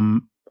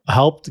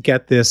helped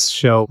get this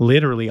show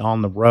literally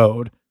on the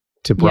road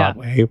to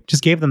Broadway. Yeah.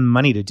 Just gave them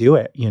money to do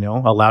it,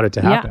 allowed it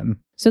to happen.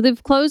 Yeah. So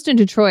they've closed in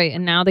Detroit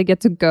and now they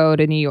get to go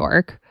to New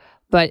York.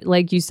 But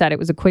like you said, it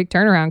was a quick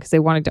turnaround because they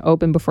wanted to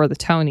open before the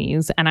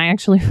Tonys. And I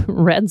actually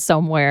read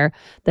somewhere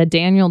that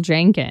Daniel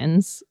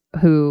Jenkins,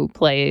 who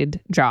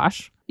played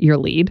Josh, your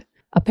lead,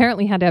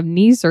 apparently had to have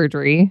knee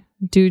surgery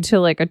due to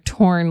like a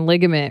torn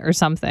ligament or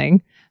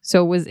something.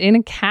 So was in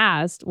a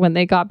cast when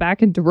they got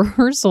back into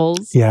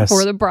rehearsals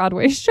for the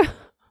Broadway show.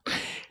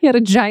 He had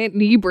a giant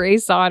knee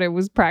brace on and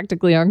was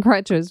practically on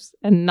crutches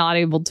and not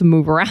able to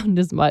move around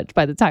as much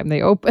by the time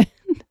they opened.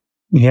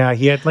 Yeah,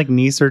 he had like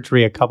knee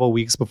surgery a couple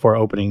weeks before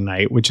opening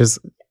night, which is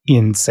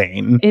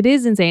insane. It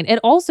is insane. It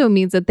also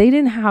means that they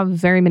didn't have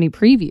very many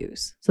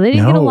previews. So they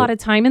didn't get a lot of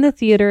time in the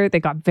theater.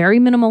 They got very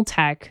minimal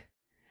tech,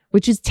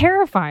 which is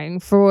terrifying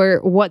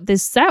for what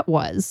this set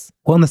was.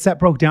 Well, and the set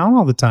broke down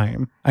all the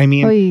time. I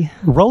mean,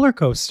 roller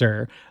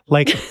coaster.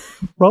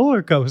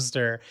 Roller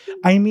coaster.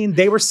 I mean,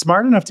 they were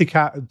smart enough to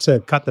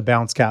cut the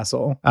bounce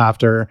castle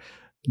after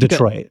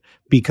Detroit.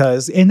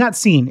 Because in that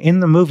scene,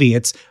 in the movie,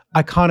 it's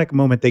iconic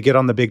moment. They get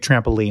on the big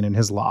trampoline in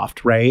his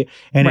loft, right?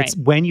 And it's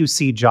when you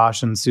see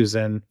Josh and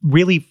Susan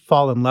really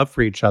fall in love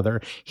for each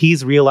other.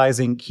 He's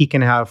realizing he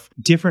can have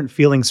different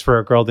feelings for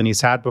a girl than he's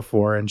had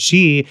before. And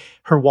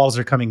her walls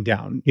are coming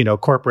down,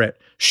 corporate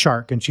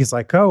shark. And she's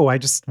like, oh, I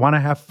just want to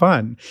have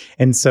fun.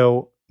 And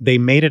so they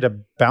made it a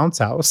bounce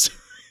house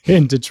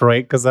in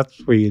Detroit, because that's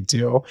what you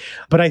do.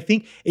 But I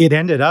think it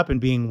ended up in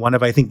being one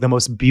of, the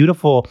most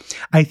beautiful.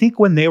 I think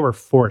when they were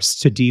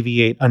forced to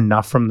deviate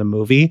enough from the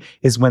movie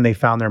is when they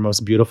found their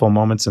most beautiful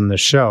moments in the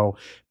show.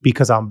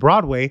 Because on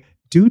Broadway,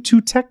 due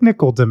to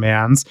technical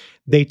demands,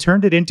 they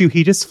turned it into,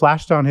 he just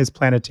flashed on his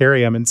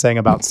planetarium and sang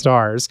about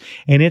stars.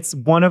 And it's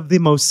one of the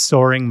most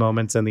soaring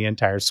moments in the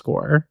entire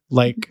score.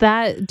 Like,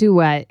 that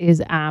duet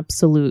is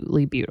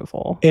absolutely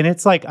beautiful. And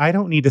it's like, I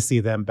don't need to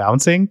see them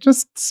bouncing.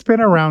 Just spin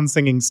around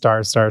singing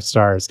stars, stars,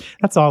 stars.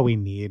 That's all we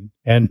need.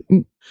 And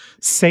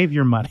save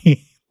your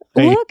money.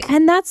 Look,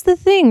 and that's the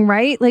thing,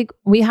 right? Like,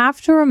 we have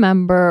to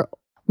remember,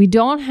 we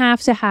don't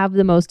have to have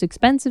the most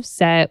expensive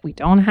set. We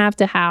don't have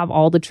to have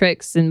all the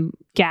tricks and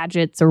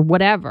gadgets or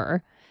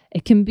whatever.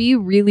 It can be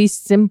really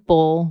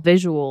simple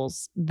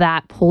visuals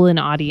that pull an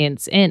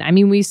audience in. I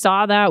mean, we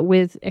saw that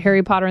with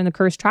Harry Potter and the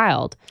Cursed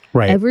Child.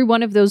 Right. Every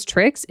one of those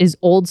tricks is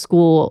old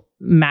school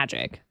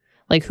magic,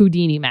 like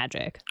Houdini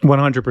magic.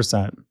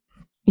 100%.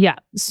 Yeah.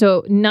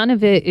 So none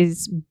of it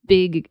is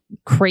big,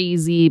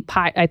 crazy.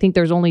 I think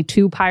there's only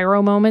 2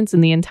 pyro moments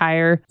in the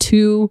entire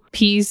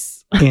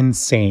 2-piece.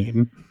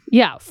 Insane.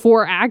 Yeah,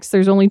 4 acts,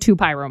 there's only 2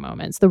 pyro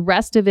moments. The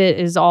rest of it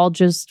is all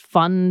just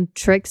fun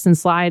tricks and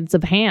sleights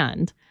of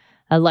hand,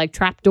 like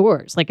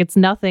trapdoors. Like, it's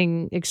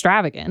nothing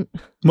extravagant.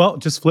 Well,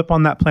 just flip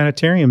on that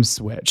planetarium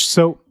switch.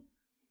 So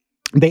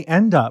they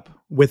end up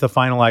with a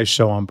finalized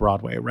show on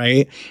Broadway,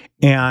 right?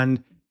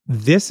 And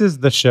this is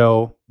the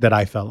show that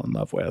I fell in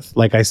love with.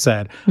 Like I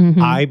said,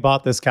 I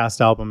bought this cast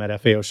album at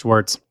FAO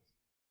Schwartz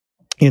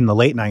in the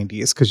late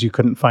 90s because you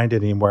couldn't find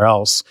it anywhere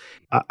else.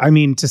 I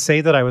mean, to say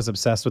that I was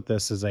obsessed with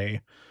this is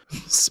a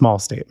small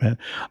statement.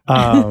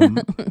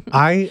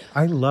 I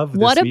love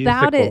this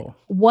musical.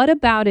 What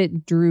about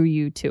it drew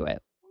you to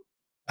it?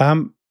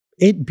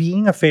 It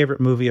being a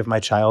favorite movie of my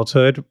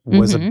childhood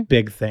was a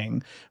big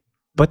thing.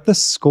 But the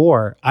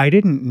score, I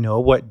didn't know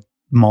what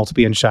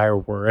Maltby and Shire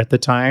were at the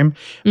time,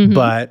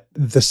 but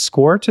the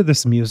score to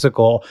this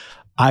musical,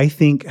 I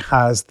think,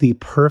 has the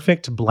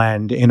perfect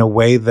blend in a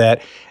way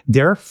that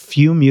there are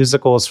few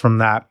musicals from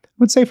that, I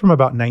would say from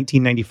about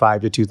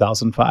 1995 to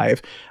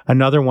 2005.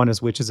 Another one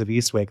is Witches of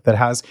Eastwick, that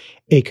has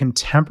a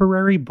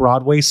contemporary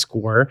Broadway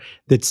score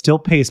that still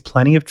pays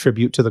plenty of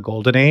tribute to the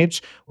Golden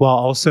Age while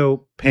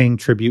also paying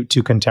tribute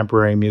to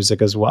contemporary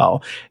music as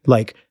well.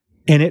 Like,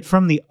 in it,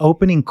 from the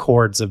opening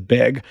chords of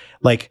Big,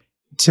 like,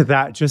 to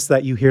that, just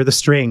that you hear the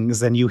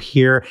strings and you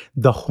hear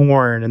the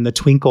horn and the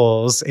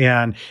twinkles,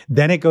 and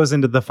then it goes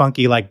into the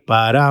funky, like,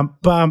 ba-dum,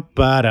 bum,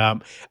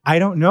 ba-dum. I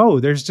don't know.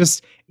 There's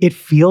just, it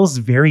feels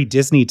very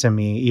Disney to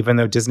me, even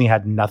though Disney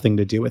had nothing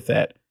to do with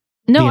it.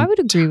 No, I would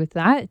agree with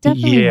that. It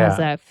definitely has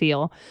that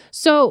feel.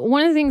 So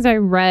one of the things I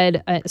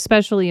read,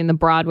 especially in the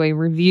Broadway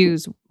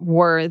reviews,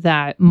 were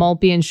that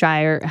Maltby and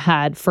Shire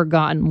had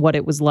forgotten what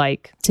it was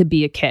like to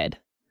be a kid.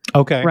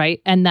 Okay. Right.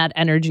 And that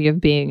energy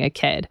of being a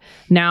kid.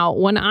 Now,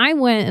 when I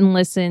went and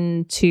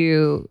listened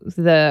to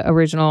the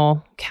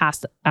original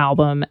cast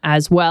album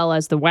as well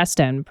as the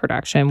West End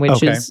production,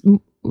 which is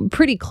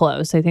pretty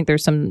close. I think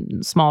there's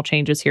some small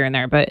changes here and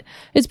there, but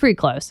it's pretty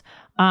close.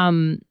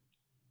 The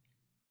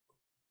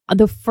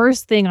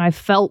first thing I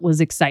felt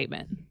was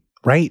excitement.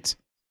 Right.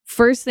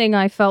 First thing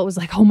I felt was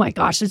like, oh my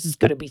gosh, this is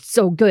going to be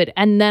so good.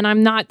 And then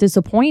I'm not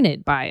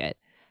disappointed by it,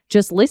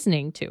 just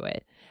listening to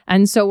it.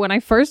 And so when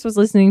I first was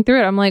listening through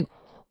it, I'm like,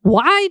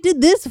 why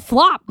did this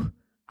flop?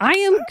 I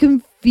am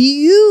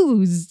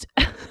confused.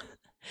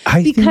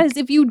 Because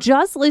if you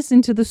just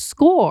listen to the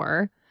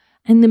score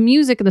and the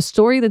music and the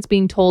story that's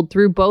being told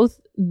through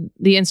both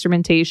the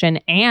instrumentation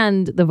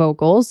and the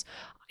vocals,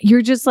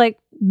 you're just like,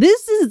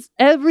 this is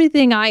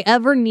everything I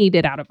ever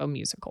needed out of a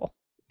musical.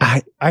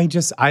 I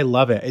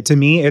love it. To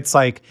me, it's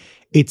like,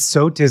 it's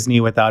so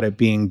Disney without it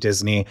being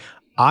Disney.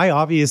 I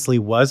obviously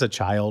was a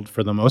child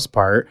for the most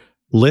part,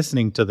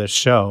 listening to this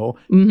show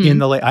in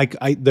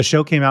the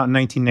show came out in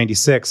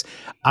 1996.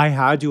 I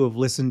had to have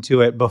listened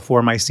to it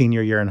before my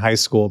senior year in high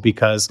school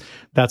because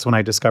that's when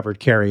I discovered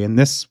Carrie, and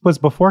this was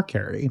before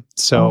Carrie.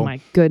 So, oh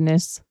my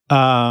goodness.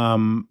 I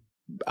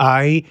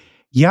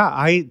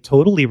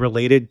totally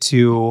related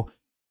to.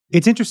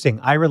 It's interesting.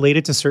 I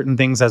related to certain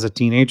things as a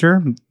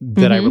teenager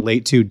that I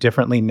relate to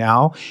differently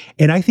now,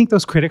 and I think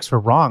those critics were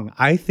wrong.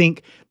 I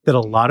think that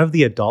a lot of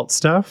the adult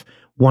stuff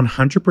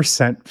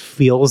 100%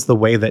 feels the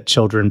way that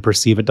children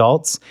perceive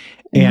adults,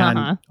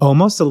 and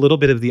almost a little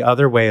bit of the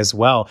other way as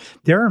well.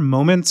 There are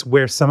moments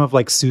where some of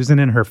like Susan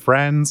and her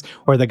friends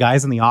or the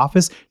guys in the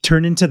office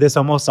turn into this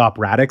almost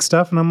operatic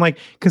stuff. And I'm like,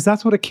 because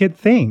that's what a kid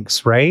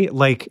thinks, right?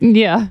 Like,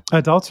 yeah,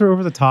 adults are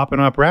over the top and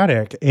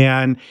operatic.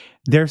 And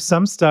there's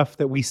some stuff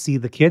that we see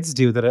the kids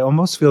do that it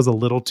almost feels a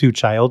little too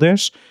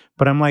childish.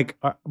 But I'm like,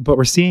 but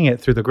we're seeing it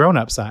through the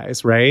grown-up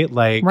eyes, right?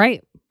 Like,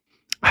 right.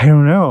 I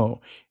don't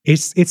know.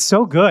 It's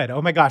so good.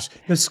 Oh my gosh.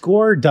 The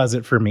score does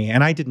it for me.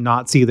 And I did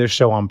not see this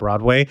show on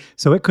Broadway.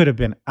 So it could have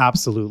been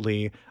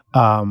absolutely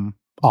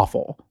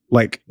awful.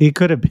 Like, it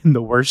could have been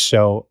the worst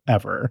show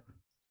ever.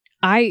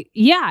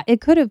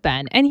 It could have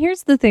been. And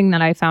here's the thing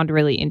that I found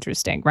really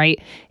interesting,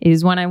 right?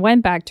 Is when I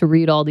went back to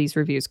read all these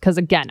reviews, because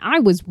again,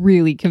 I was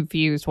really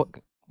confused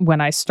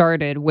when I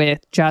started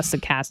with just a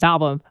cast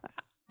album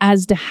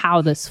as to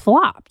how this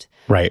flopped.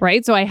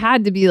 Right. So I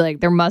had to be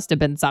like, there must have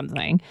been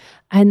something.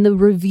 And the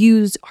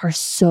reviews are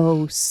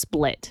so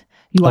split.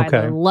 You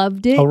either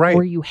loved it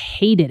or you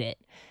hated it.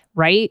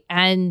 Right.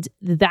 And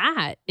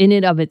that in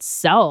and of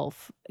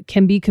itself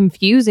can be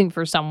confusing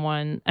for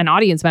someone, an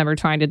audience member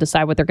trying to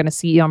decide what they're going to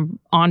see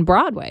on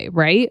Broadway.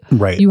 Right.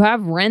 You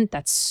have Rent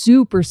that's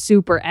super,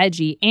 super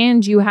edgy.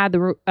 And you had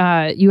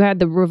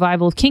the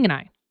revival of King and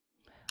I.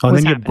 Oh, and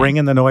then you bring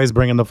in the noise,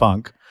 bring in the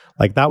funk.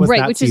 Like that was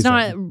right, that which season.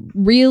 is not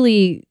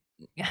really.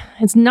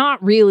 It's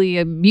not really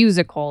a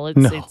musical.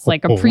 It's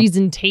like a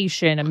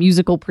presentation, a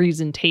musical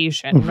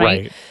presentation,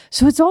 right?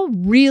 So it's all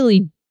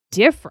really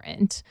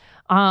different.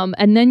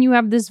 And then you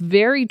have this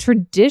very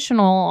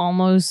traditional,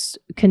 almost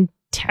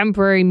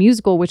contemporary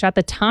musical, which at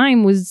the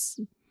time was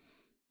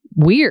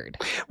weird.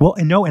 Well,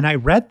 and I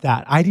read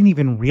that. I didn't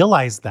even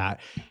realize that.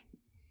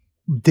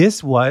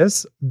 This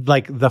was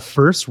like the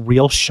first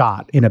real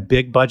shot in a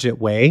big budget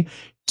way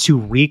to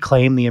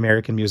reclaim the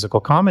American musical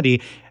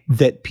comedy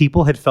that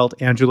people had felt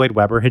Andrew Lloyd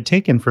Webber had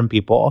taken from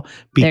people.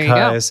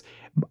 Because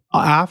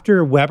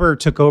after Webber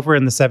took over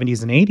in the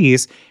 70s and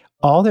 80s,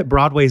 all that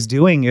Broadway's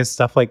doing is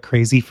stuff like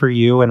Crazy for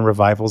You and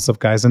revivals of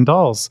Guys and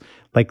Dolls.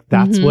 Like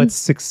that's what's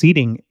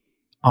succeeding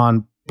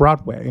on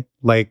Broadway.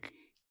 Like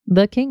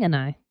The King and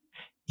I.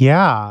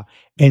 Yeah.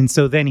 And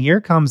so then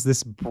here comes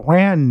this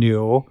brand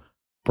new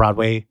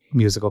Broadway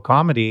musical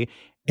comedy.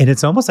 And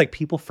it's almost like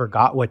people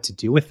forgot what to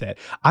do with it.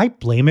 I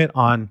blame it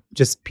on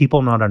just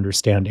people not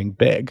understanding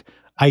Big.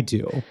 I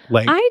do.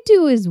 I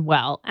do as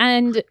well.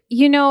 And,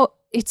 you know,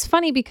 it's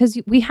funny because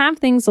we have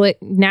things like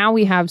now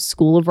we have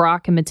School of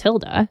Rock and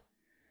Matilda.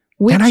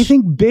 And I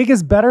think Big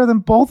is better than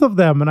both of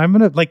them. And I'm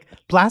going to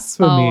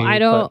blasphemy. Oh, I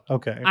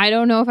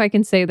don't know if I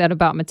can say that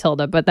about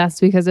Matilda, but that's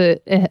because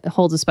it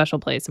holds a special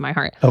place in my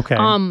heart. Okay.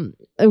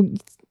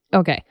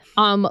 Okay.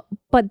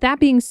 But that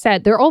being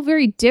said, they're all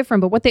very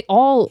different, but what they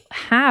all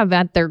have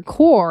at their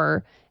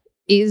core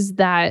is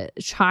that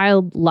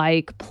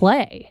childlike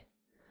play.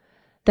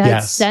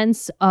 That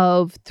sense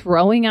of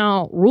throwing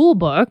out rule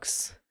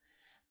books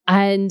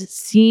and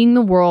seeing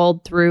the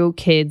world through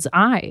kids'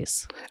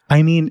 eyes.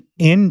 I mean,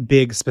 in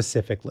Big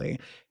specifically,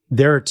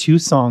 there are two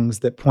songs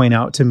that point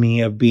out to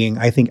me of being,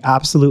 I think,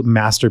 absolute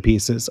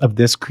masterpieces of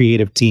this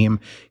creative team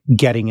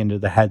getting into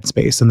the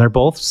headspace. And they're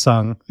both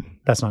sung.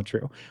 That's not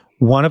true.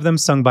 One of them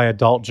sung by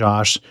adult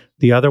Josh.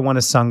 The other one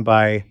is sung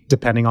by,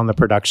 depending on the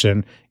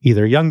production,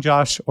 either young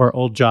Josh or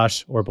old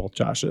Josh or both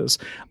Joshes.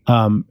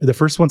 The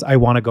first one's I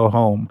Want to Go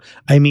Home.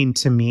 I mean,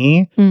 to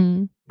me,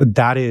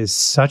 that is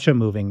such a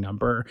moving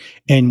number.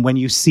 And when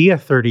you see a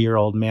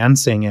 30-year-old man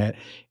sing it,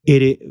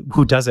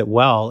 who does it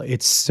well,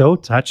 it's so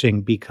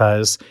touching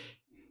because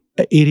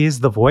it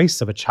is the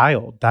voice of a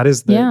child. That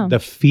is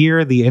the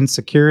fear, the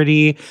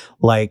insecurity.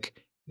 Like,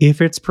 if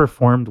it's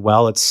performed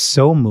well, it's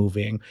so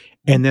moving.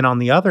 And then on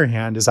the other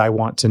hand is I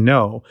Want to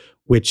Know,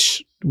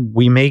 which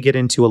we may get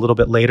into a little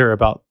bit later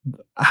about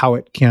how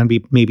it can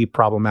be maybe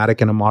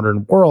problematic in a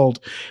modern world.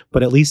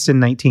 But at least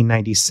in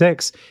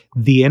 1996,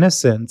 the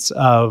innocence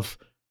of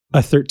a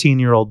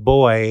 13-year-old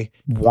boy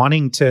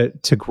wanting to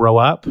grow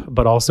up,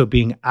 but also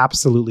being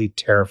absolutely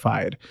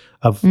terrified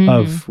of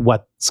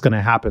what's going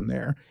to happen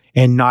there.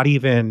 And not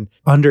even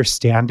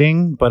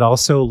understanding, but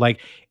also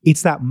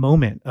it's that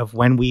moment of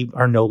when we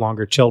are no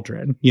longer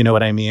children. You know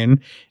what I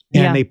mean?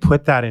 And they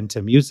put that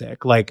into music.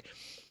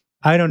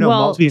 I don't know.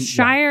 Well,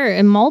 Shire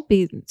and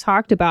Maltby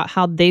talked about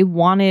how they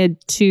wanted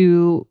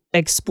to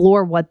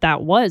explore what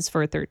that was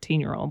for a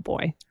 13-year-old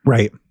boy.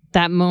 Right.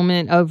 That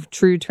moment of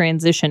true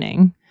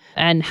transitioning.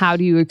 And how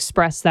do you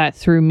express that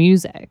through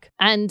music?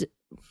 And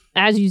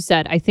as you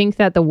said, I think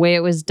that the way it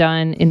was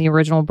done in the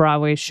original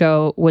Broadway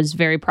show was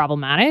very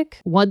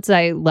problematic. Once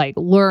I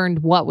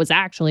learned what was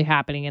actually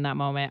happening in that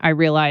moment, I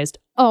realized,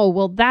 oh,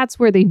 well, that's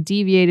where they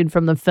deviated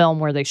from the film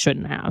where they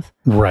shouldn't have.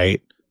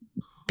 Right.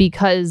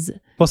 Because...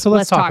 Well, so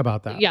let's talk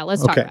about that. Yeah,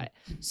 let's talk about it.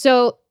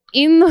 So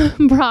in the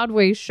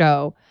Broadway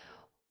show,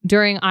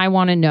 during I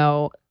Want to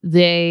Know,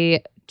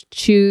 the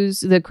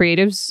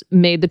creatives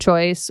made the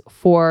choice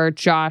for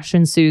Josh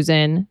and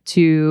Susan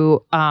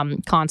to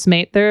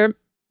consummate their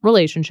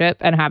relationship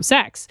and have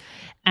sex.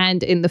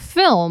 And in the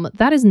film,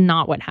 that is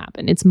not what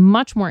happened. It's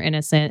much more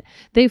innocent.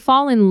 They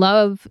fall in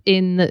love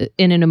in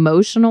an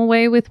emotional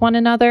way with one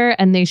another,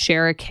 and they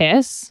share a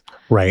kiss.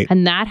 Right.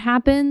 And that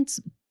happens.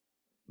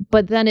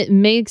 But then it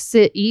makes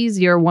it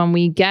easier when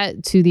we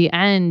get to the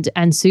end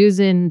and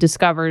Susan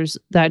discovers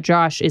that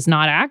Josh is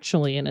not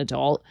actually an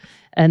adult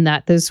and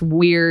that this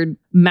weird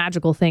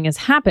magical thing has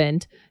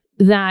happened,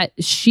 that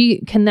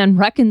she can then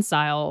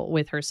reconcile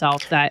with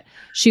herself that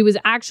she was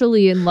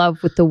actually in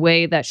love with the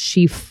way that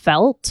she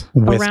felt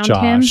with around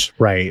Josh, him,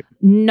 right?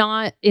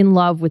 Not in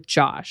love with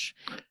Josh.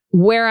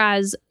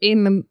 Whereas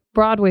in the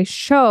Broadway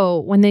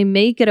show, when they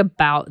make it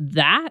about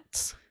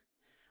that,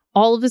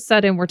 all of a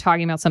sudden we're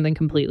talking about something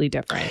completely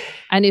different.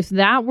 And if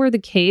that were the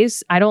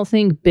case, I don't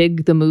think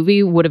Big the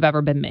movie would have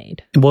ever been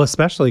made. Well,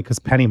 especially because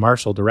Penny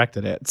Marshall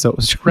directed it. So it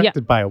was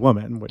directed by a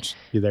woman, which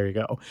there you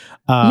go.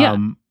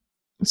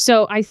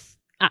 So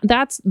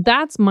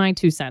that's my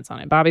 2 cents on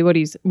it. Bobby, what do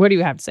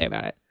you have to say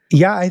about it?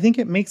 Yeah, I think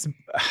it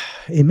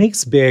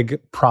makes Big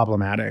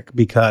problematic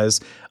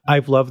because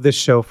I've loved this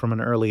show from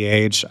an early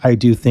age. I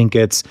do think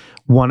it's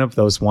one of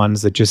those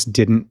ones that just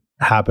didn't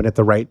happen at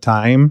the right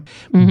time.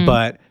 Mm-hmm.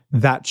 But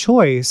that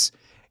choice,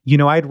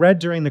 I'd read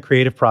during the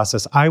creative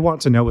process, I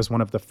Want to Know was one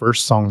of the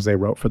first songs they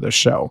wrote for the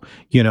show,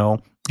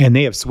 and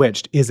they have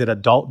switched. Is it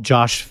adult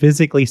Josh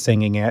physically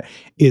singing it?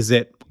 Is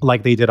it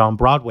like they did on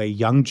Broadway,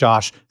 young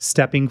Josh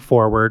stepping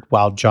forward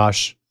while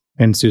Josh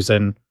and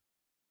Susan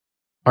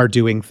are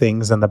doing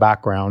things in the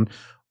background?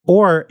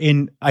 Or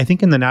I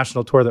think in the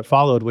national tour that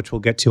followed, which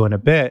we'll get to in a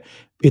bit,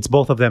 it's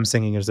both of them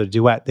singing as a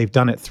duet. They've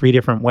done it 3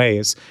 different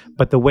ways.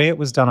 But the way it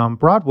was done on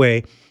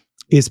Broadway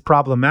is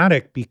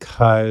problematic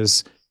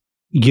because,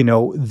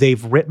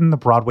 they've written the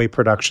Broadway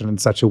production in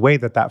such a way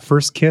that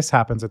first kiss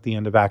happens at the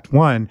end of Act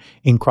 1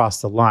 in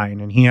Cross the Line.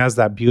 And he has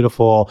that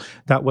beautiful,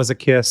 that was a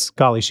kiss,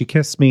 golly, she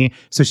kissed me.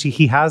 So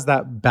he has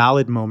that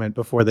ballad moment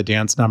before the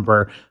dance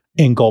number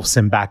engulfs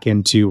him back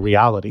into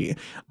reality.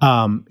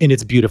 And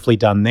it's beautifully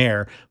done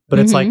there. But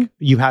it's like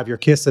you have your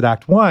kiss at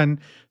Act 1.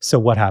 So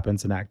what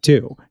happens in Act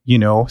 2?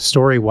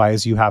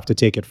 Story-wise, you have to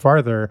take it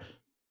farther.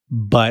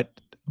 But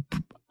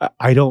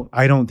I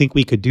don't think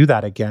we could do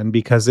that again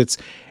because it's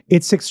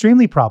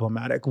extremely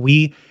problematic.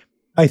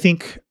 I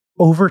think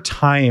over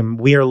time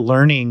we are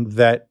learning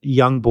that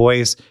young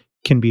boys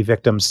can be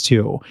victims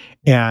too.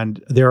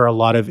 And there are a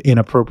lot of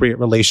inappropriate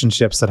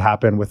relationships that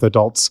happen with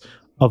adults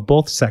of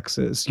both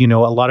sexes. A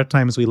lot of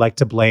times we like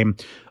to blame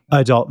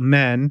adult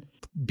men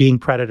being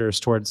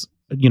predators towards,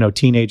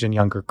 teenage and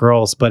younger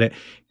girls, but it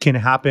can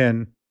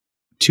happen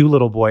to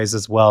little boys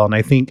as well. And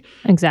I think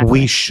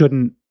we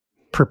shouldn't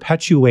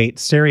perpetuate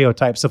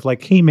stereotypes of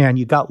like, hey man,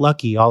 you got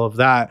lucky, all of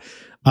that.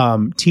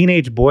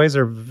 Teenage boys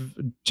are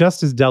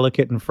just as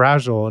delicate and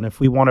fragile. And if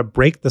we want to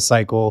break the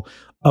cycle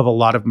of a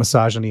lot of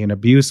misogyny and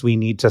abuse, we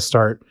need to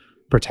start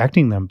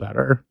protecting them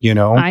better,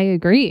 I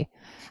agree.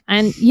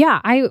 And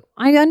yeah, I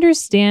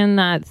understand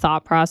that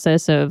thought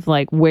process of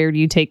like, where do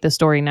you take the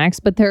story next?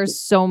 But there's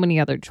so many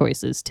other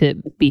choices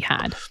to be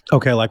had.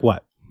 Okay, like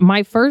what?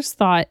 My first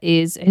thought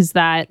is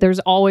that there's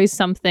always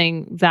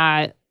something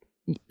that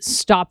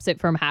stops it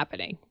from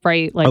happening,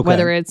 right? Like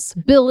whether it's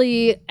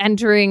Billy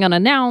entering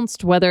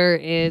unannounced, whether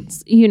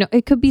it's,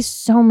 it could be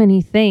so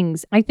many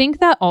things. I think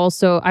that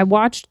also I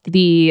watched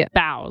the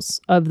bows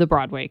of the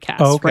Broadway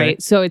cast,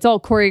 right? So it's all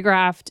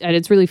choreographed and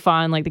it's really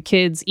fun. Like the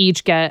kids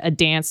each get a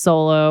dance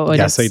solo. And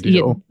yes, they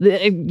do.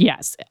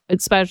 Yes,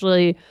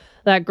 especially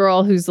that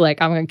girl who's like,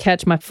 I'm going to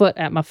catch my foot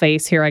at my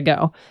face. Here I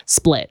go.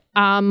 Split.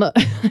 And,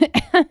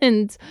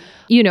 and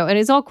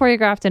it's all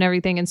choreographed and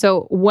everything. And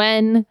so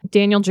when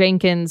Daniel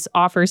Jenkins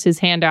offers his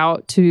hand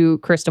out to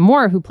Krista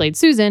Moore, who played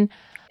Susan,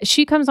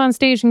 she comes on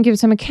stage and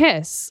gives him a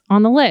kiss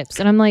on the lips.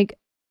 And I'm like,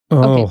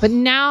 okay, but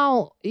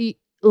now,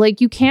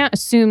 like, you can't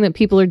assume that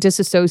people are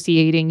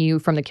disassociating you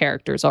from the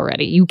characters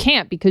already. You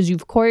can't, because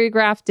you've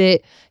choreographed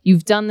it.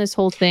 You've done this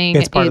whole thing.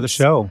 It's part of the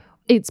show.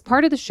 It's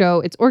part of the show.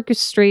 It's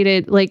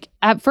orchestrated. Like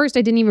at first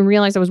I didn't even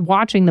realize I was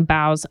watching the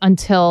bows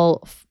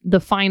until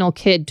the final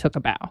kid took a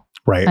bow.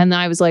 Right. And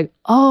I was like,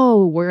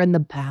 oh, we're in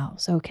the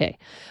bows. Okay.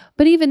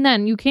 But even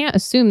then, you can't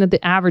assume that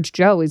the average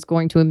Joe is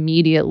going to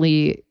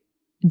immediately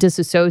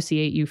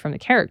disassociate you from the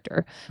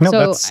character. No,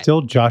 that's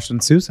still Josh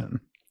and Susan.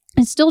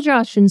 It's still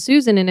Josh and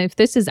Susan. And if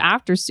this is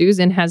after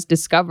Susan has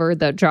discovered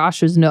that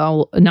Josh is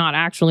not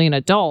actually an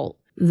adult,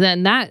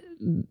 then that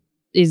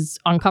is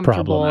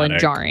uncomfortable and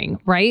jarring,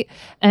 right?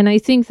 And I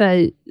think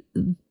that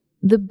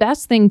the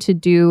best thing to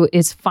do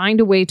is find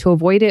a way to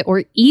avoid it,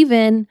 or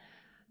even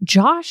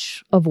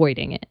Josh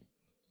avoiding it.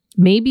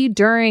 Maybe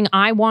during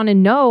I Want to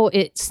Know,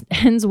 it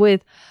ends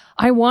with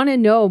I want to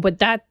know, but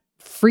that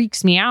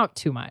freaks me out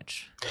too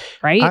much,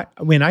 right?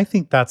 I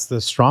think that's the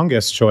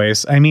strongest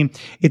choice. I mean,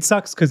 it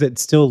sucks because it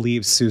still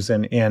leaves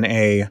Susan in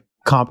a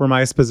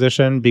compromised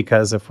position,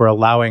 because if we're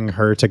allowing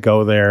her to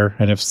go there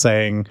and if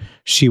saying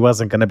she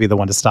wasn't going to be the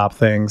one to stop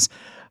things,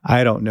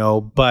 I don't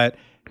know. But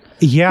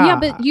Yeah. Yeah,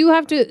 but you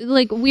have to,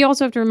 like, we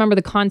also have to remember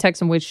the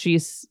context in which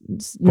she's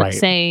Right.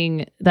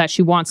 saying that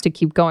she wants to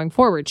keep going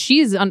forward.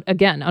 She's,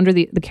 again, under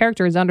the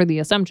character is under the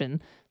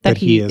assumption that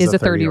he is a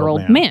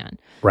 30-year-old man.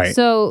 Right.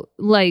 So,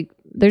 like,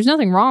 there's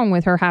nothing wrong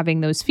with her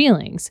having those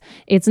feelings.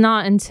 It's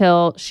not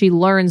until she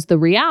learns the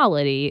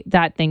reality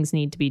that things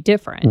need to be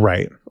different.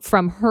 Right.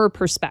 From her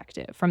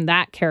perspective, from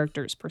that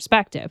character's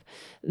perspective.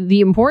 The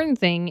important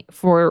thing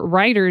for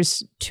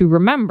writers to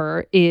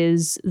remember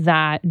is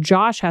that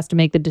Josh has to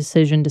make the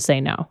decision to say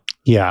no.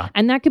 Yeah.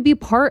 And that could be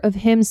part of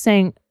him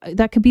saying,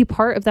 that could be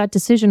part of that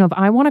decision of,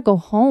 I want to go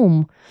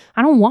home.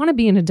 I don't want to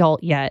be an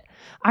adult yet.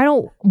 I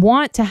don't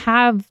want to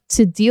have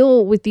to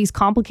deal with these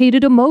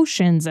complicated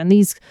emotions and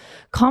these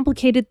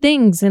complicated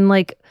things. And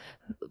like,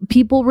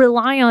 people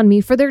rely on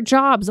me for their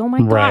jobs. Oh my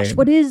gosh, Right.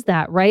 what is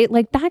that? Right?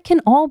 Like, that can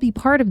all be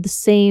part of the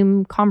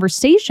same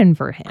conversation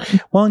for him.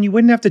 Well, and you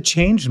wouldn't have to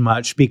change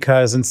much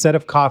because instead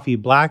of Coffee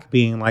Black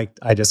being like,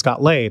 I just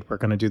got laid, we're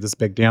going to do this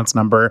big dance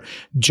number,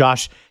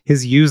 Josh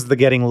has used the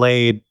getting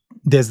laid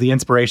as the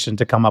inspiration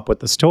to come up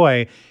with this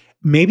toy.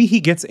 Maybe he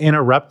gets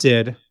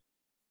interrupted.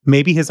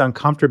 Maybe his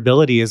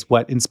uncomfortability is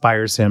what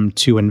inspires him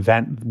to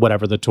invent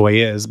whatever the toy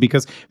is.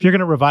 Because if you're going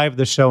to revive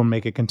the show and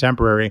make it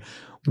contemporary,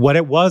 what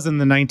it was in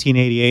the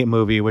 1988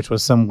 movie, which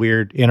was some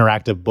weird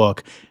interactive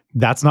book,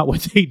 that's not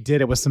what they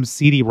did. It was some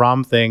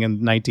CD-ROM thing in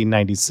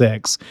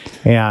 1996.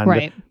 And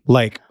Right.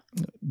 like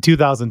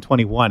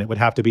 2021, it would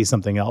have to be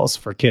something else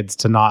for kids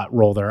to not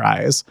roll their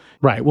eyes.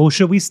 Right. Well,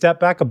 should we step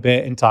back a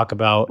bit and talk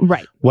about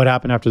Right. what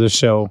happened after the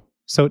show?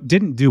 So it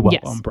didn't do well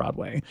Yes. on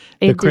Broadway.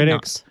 It The did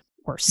critics not,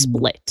 or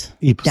split.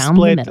 split Down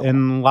the middle.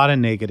 and a lot of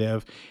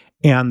negative.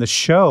 And the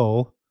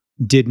show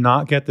did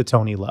not get the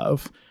Tony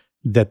love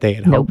that they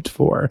had Nope. hoped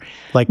for.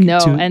 Like No,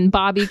 to- and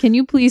Bobby, can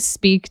you please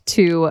speak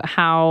to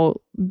how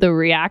the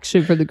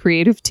reaction for the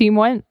creative team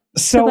went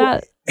so to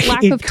that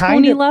lack it of kind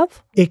Tony of-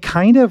 love? it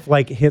kind of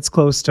like hits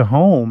close to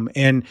home.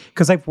 And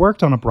because I've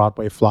worked on a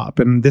Broadway flop,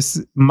 and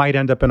this might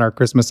end up in our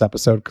Christmas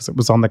episode because it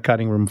was on the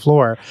cutting room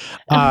floor.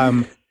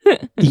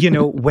 You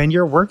know, when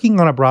you're working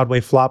on a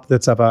Broadway flop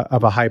that's of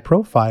a high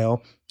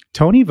profile,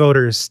 Tony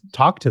voters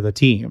talk to the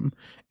team,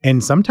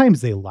 and sometimes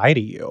they lie to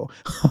you.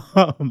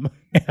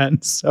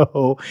 And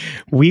so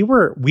we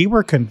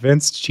were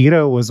convinced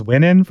Cheetah was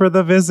winning for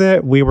The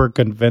Visit. We were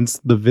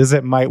convinced The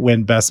Visit might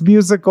win Best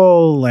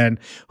Musical, and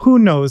who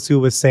knows who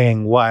was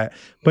saying what.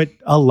 But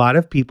a lot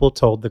of people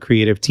told the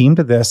creative team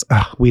to this,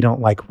 we don't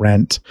like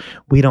Rent.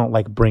 We don't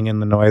like Bring in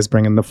the Noise,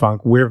 Bring in the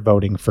Funk. We're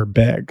voting for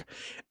Big.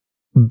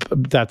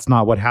 That's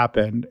not what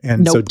happened.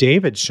 And so Nope.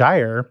 David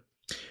Shire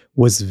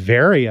was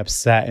very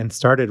upset and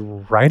started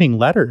writing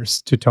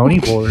letters to Tony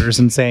voters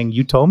and saying,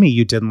 you told me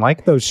you didn't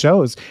like those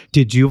shows.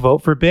 Did you vote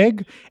for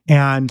Big?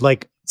 And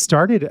like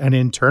started an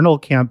internal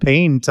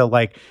campaign to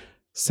like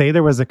say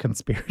there was a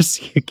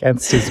conspiracy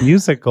against his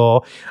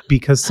musical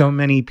because so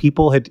many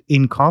people had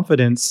in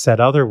confidence said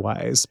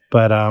otherwise.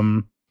 But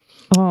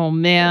Oh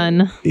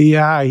man,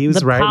 yeah, he was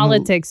the right.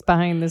 politics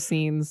behind the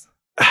scenes.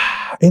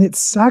 And it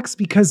sucks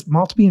because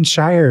Maltby and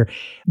Shire,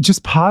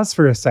 just pause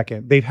for a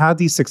second. They've had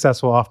these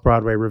successful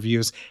off-Broadway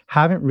reviews,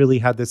 haven't really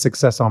had the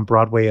success on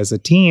Broadway as a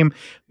team,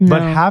 but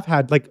No. have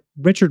had, like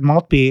Richard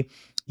Maltby,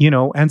 you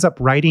know, ends up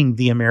writing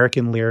the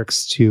American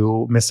lyrics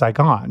to Miss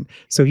Saigon.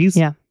 So he's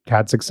Yeah.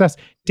 had success.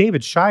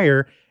 David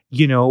Shire,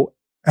 you know,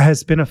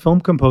 has been a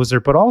film composer,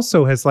 but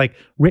also has like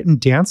written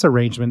dance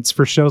arrangements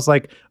for shows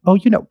like, oh,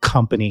 you know,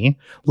 Company,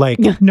 like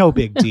no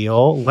big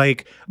deal.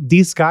 Like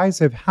these guys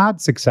have had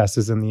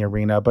successes in the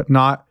arena, but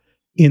not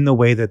in the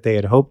way that they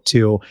had hoped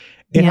to.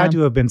 It Yeah. had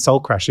to have been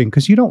soul crushing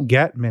because you don't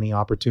get many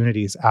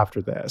opportunities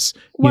after this.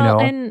 Well, you know,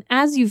 and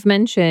as you've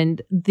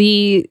mentioned,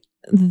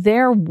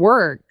 their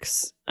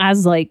works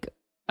as like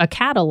a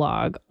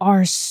catalog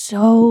are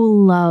so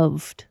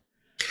loved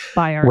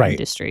by our Right.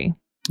 industry.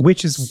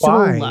 which is So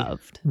why,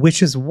 loved.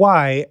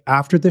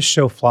 after this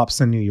show flops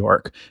in New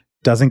York,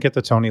 doesn't get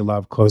the Tony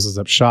love, closes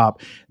up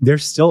shop, they're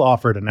still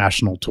offered a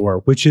national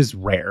tour, which is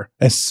rare,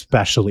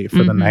 especially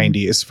for the Mhm.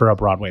 90s for a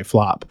Broadway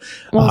flop.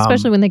 Well, Um,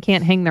 especially when they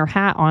can't hang their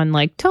hat on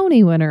like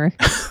Tony winner.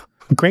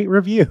 Great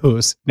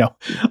reviews. No.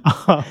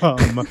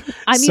 I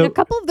mean, So- a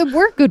couple of them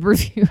were good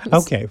reviews.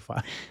 Okay,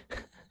 fine.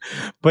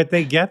 But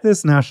they get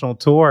this national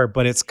tour,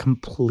 but it's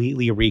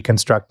completely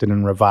reconstructed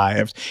and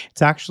revived.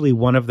 It's actually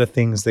one of the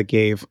things that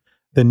gave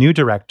the new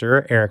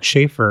director, Eric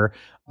Schaefer,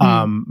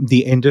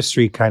 the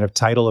industry kind of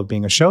title of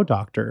being a show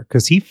doctor,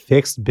 because he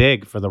fixed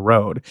Big for the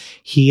road.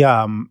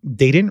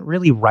 They didn't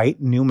really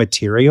write new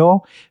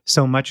material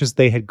so much as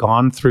they had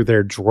gone through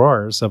their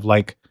drawers of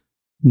like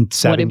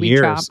 7 What did we years.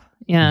 drop?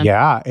 Yeah.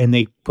 Yeah. And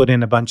they put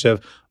in a bunch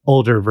of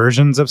older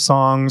versions of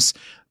songs.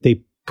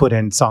 They put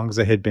in songs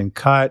that had been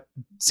cut,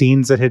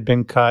 scenes that had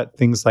been cut,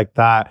 things like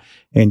that,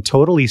 and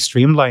totally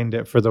streamlined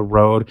it for the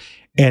road.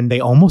 And they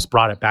almost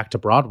brought it back to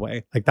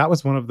Broadway. Like that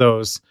was one of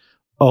those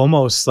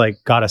almost like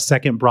got a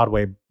second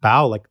Broadway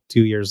bow like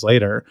 2 years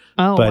later.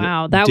 Oh, But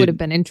wow. That did- would have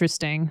been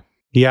interesting.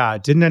 Yeah,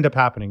 it didn't end up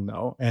happening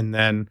though. And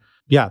then,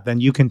 then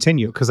You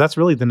Continue, because that's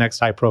really the next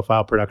high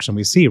profile production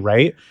we see,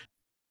 right?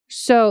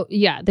 So,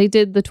 yeah, they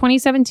did the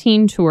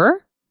 2017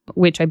 tour,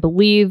 which I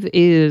believe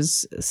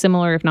is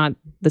similar, if not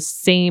the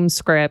same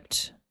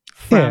script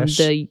from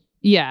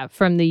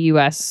from the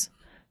US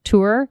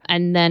tour.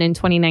 And then in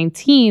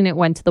 2019, it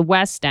went to the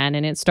West End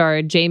and it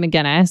starred Jay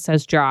McGinnis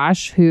as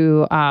Josh,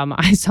 who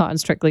I saw in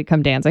Strictly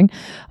Come Dancing.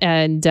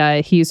 And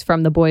he's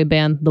from the boy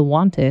band The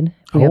Wanted.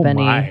 If we have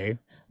any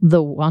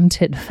The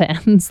Wanted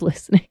fans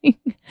listening.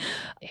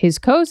 His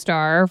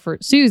co-star for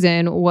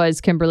Susan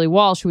was Kimberly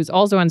Walsh, who was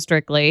also on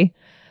Strictly,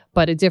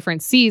 but a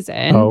different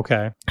season. Oh,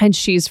 okay. And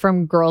she's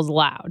from Girls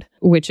Loud,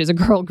 which is a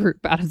girl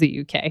group out of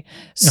the UK.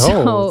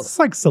 So it's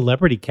like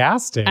celebrity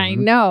casting. I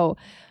know.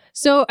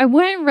 So I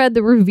went and read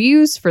the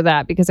reviews for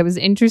that because I was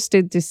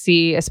interested to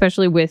see,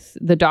 especially with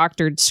the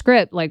doctored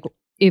script, like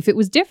if it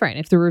was different,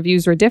 if the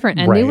reviews were different.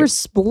 And they were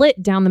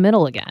split down the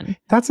middle again.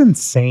 That's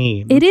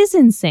insane. It is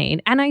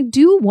insane. And I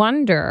do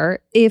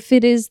wonder if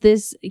it is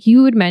this,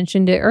 you had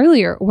mentioned it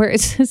earlier, where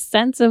it's a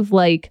sense of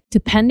like,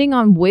 depending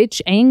on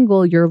which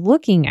angle you're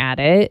looking at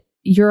it,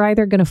 you're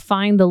either going to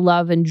find the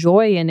love and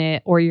joy in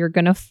it, or you're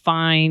going to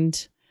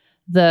find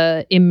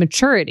the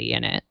immaturity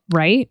in it,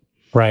 right?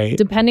 Right.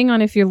 Depending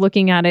on if you're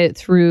looking at it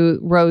through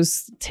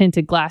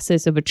rose-tinted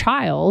glasses of a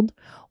child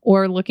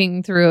or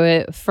looking through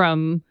it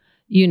from,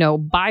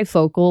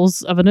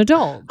 bifocals of an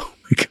adult. Oh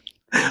my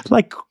God.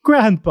 Like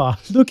Grandpa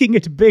looking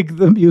at Big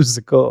the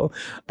Musical.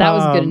 That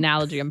was a good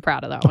analogy. I'm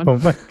proud of that one. Oh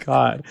my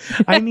God.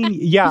 I mean,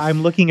 yeah,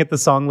 I'm looking at the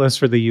song list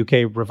for the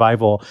UK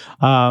revival.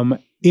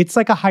 It's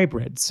like a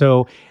hybrid.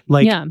 So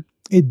like... Yeah.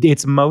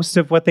 It's most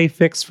of what they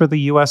fixed for the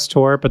US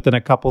tour, but then a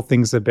couple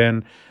things have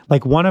been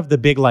like one of the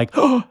big I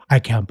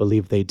can't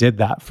believe they did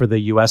that for the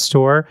US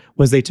tour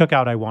was they took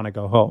out I Want to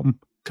Go Home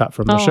cut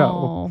from the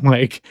show.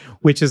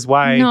 Which is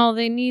why no,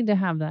 they need to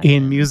have that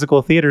in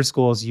musical theater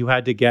schools you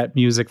had to get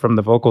music from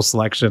the vocal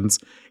selections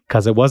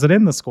because it wasn't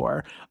in the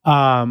score.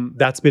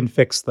 That's been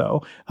fixed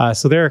though.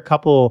 So there are a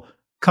couple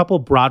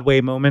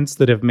Broadway moments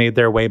that have made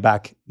their way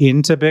back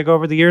into Big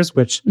over the years,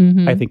 which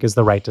I think is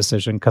the right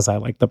decision because I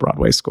like the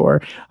Broadway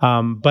score.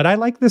 But I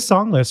like this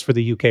song list for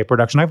the UK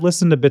production. I've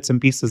listened to bits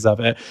and pieces of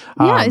it.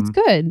 Yeah, it's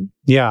good.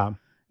 Yeah.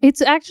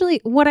 It's actually,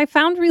 what I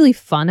found really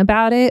fun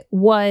about it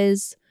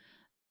was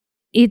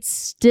it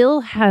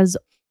still has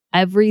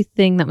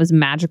everything that was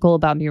magical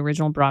about the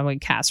original Broadway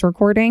cast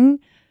recording,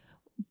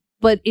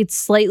 but it's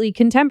slightly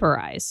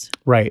contemporized.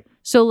 Right.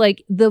 So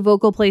like the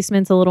vocal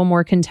placement's a little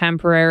more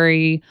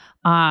contemporary.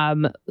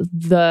 Because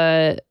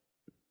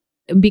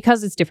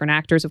it's different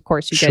actors, of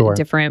course, you get a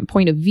different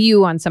point of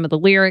view on some of the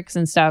lyrics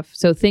and stuff.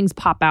 So things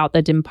pop out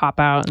that didn't pop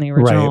out in the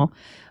original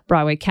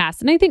Broadway cast.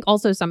 And I think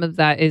also some of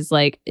that is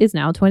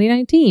now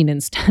 2019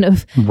 instead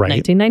of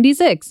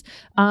 1996.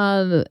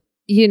 And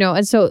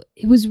so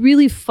it was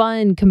really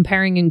fun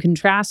comparing and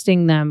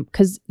contrasting them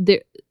because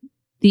the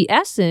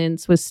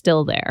essence was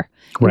still there.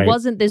 It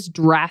wasn't this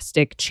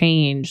drastic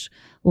change.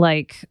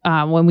 Like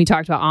when we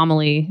talked about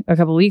Amelie a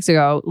couple of weeks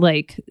ago,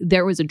 like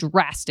there was a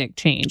drastic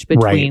change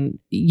between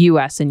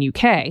US and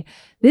UK.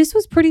 This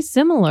was pretty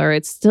similar.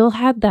 It still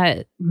had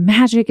that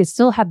magic. It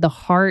still had the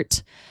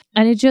heart.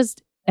 And it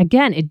just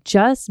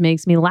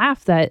makes me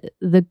laugh that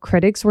the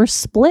critics were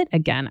split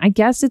again. I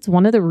guess it's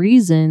one of the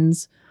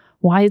reasons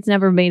why it's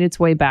never made its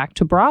way back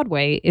to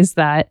Broadway is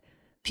that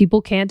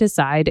people can't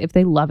decide if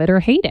they love it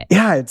or hate it.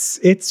 Yeah,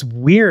 it's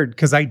weird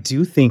because I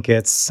do think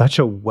it's such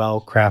a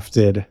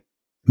well-crafted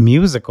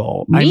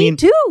musical. Me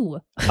too.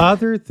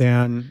 Other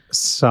than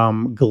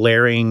some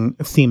glaring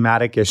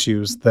thematic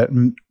issues that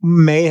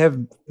may have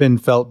been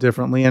felt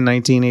differently in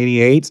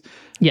 1988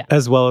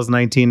 as well as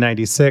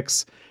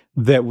 1996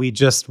 that we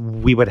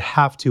would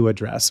have to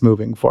address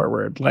moving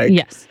forward.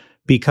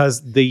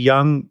 Because the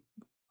young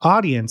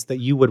audience that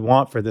you would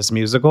want for this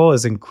musical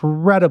is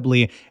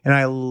incredibly, and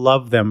I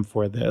love them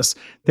for this,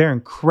 they're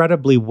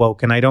incredibly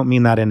woke, and I don't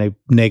mean that in a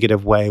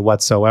negative way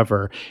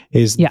whatsoever,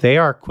 they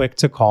are quick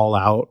to call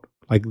out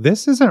like,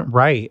 this isn't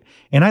right.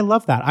 And I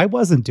love that. I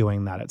wasn't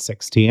doing that at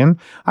 16.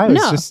 I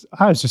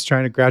was just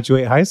trying to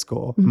graduate high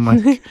school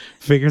and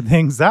figure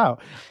things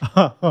out.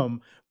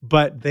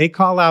 But they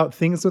call out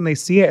things when they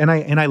see it. And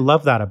I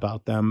love that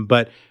about them.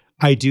 But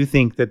I do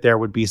think that there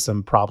would be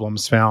some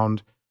problems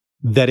found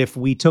that if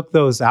we took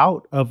those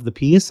out of the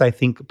piece, I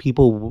think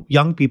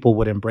young people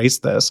would embrace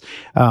this.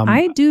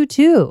 I do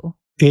too.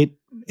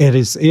 It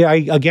is,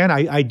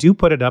 I do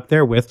put it up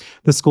there with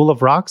the School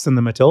of Rocks and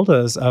the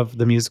Matildas of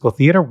the musical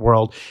theater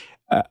world.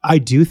 I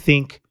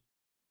think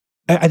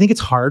it's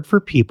hard for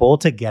people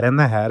to get in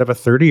the head of a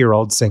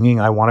 30-year-old singing,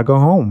 I Want to Go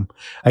Home.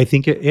 I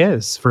think it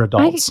is for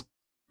adults.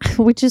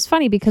 Which is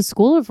funny because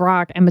School of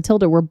Rock and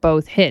Matilda were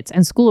both hits.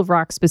 And School of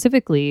Rock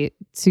specifically,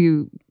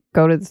 to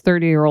go to the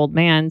 30-year-old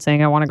man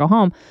saying, I want to go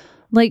home,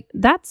 like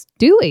that's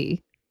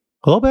Dewey.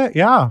 A little bit,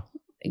 yeah.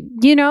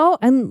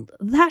 And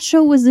that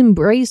show was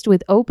embraced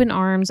with open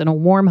arms and a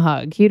warm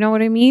hug. You know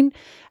what I mean?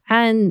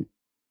 And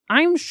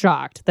I'm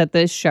shocked that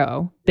this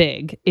show,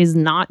 Big, is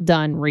not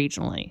done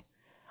regionally.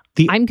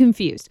 I'm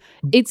confused.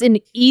 It's an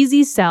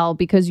easy sell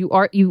because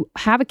you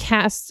have a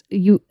cast.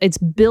 It's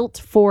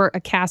built for a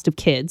cast of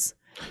kids.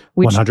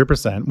 which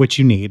 100%, which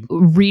you need.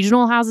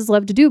 regional houses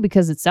love to do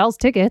because it sells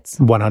tickets.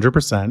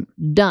 100%.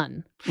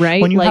 Done.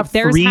 Right? When you like have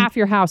there's half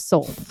your house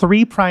sold.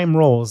 3 prime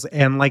roles,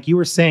 and like you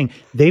were saying,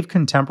 they've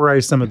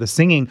contemporized some of the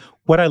singing.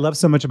 What I love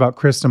so much about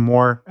Krista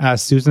Moore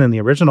as Susan in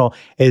the original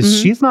is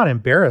she's not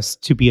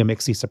embarrassed to be a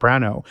mixy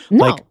soprano.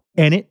 No.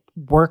 And it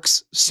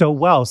works so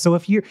well. So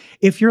if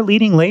your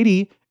leading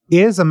lady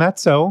is a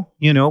mezzo,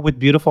 with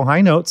beautiful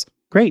high notes,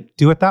 great,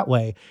 do it that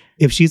way.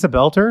 If she's a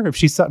belter, if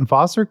she's Sutton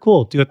Foster,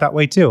 cool, do it that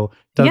way too.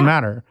 Doesn't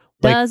matter.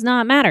 Does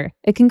not matter.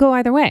 It can go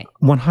either way.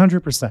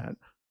 100%.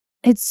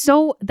 It's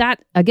so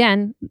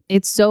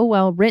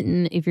well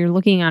written if you're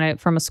looking at it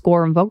from a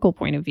score and vocal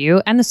point of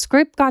view. And the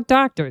script got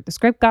doctored. The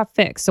script got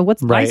fixed. So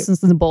what's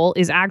licensable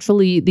is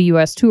actually the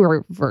US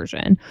tour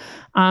version.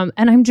 And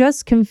I'm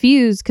just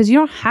confused because you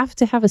don't have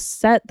to have a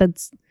set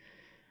that's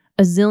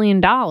 $1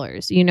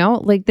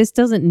 zillion, like this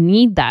doesn't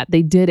need that.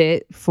 They did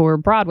it for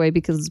Broadway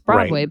because it's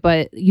Broadway,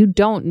 but you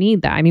don't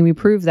need that. I mean, we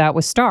proved that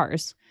with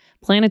Stars,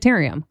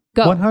 Planetarium.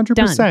 Go.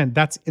 100%. Done.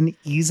 That's an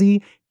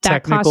easy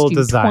that technical cost you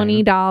design.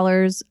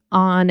 $20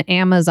 on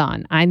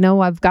Amazon. I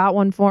know I've got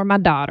one for my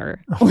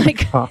daughter.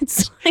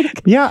 It's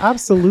like, yeah,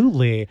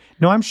 absolutely.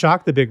 No, I'm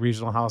shocked the big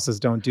regional houses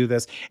don't do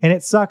this. And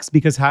it sucks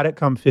because had it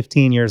come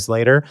 15 years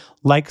later,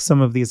 like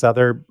some of these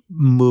other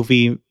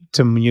movie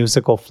to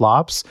musical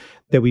flops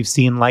that we've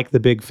seen, like The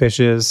Big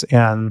Fishes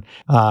and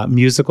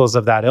musicals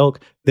of that ilk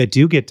that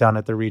do get done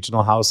at the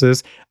regional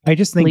houses, I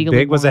just think Legally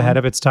Big was Blonde. ahead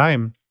of its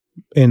time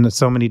in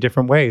so many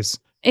different ways.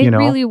 It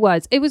really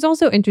was. It was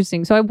also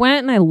interesting. So I went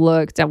and I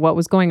looked at what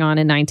was going on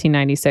in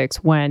 1996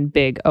 when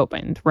Big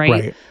opened,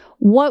 right?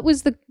 What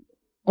was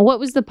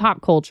the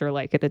pop culture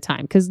like at the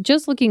time? Because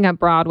just looking at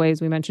Broadway,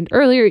 as we mentioned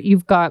earlier,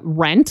 you've got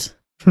Rent,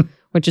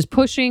 which is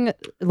pushing,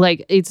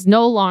 like, it's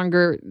no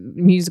longer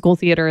musical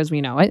theater as we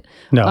know it.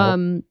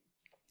 No.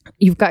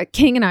 You've got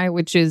King and I,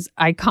 which is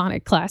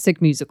iconic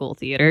classic musical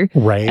theater.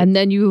 Right. And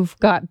then you've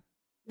got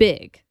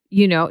Big.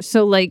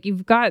 So like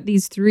you've got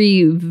these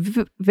 3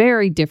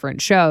 very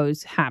different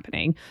shows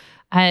happening,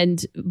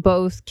 and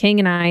both King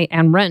and I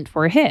and Rent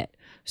were a hit.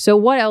 So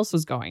what else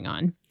was going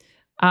on?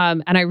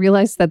 And I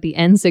realized that the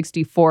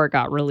N64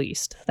 got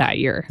released that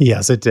year.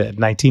 Yes, it did.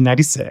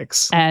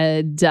 1996.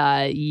 And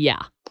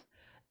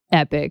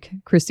epic.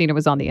 Christina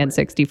was on the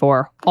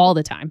N64 all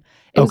the time.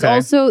 It was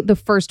also the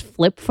first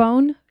flip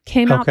phone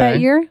came out that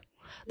year.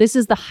 This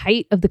is the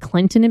height of the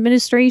Clinton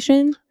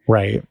administration.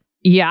 Right.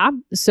 Yeah.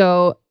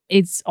 So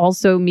it's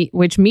also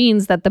which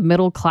means that the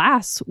middle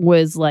class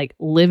was like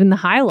living the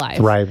high life.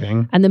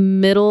 Thriving. And the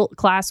middle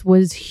class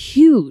was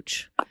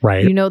huge.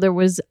 Right. There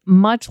was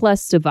much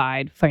less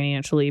divide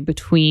financially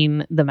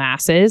between the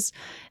masses.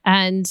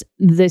 And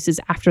this is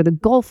after the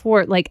Gulf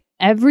War. Like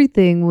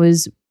everything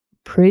was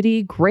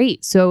pretty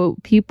great. So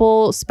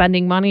people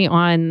spending money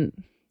on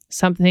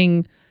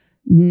something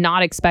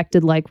not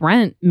expected like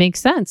Rent makes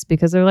sense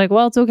because they're like,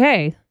 well, it's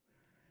okay.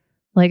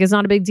 Like, it's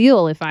not a big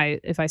deal if I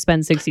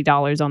spend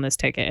 $60 on this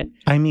ticket.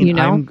 I mean,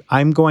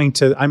 I'm going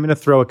to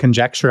throw a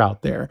conjecture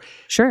out there.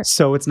 Sure.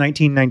 So it's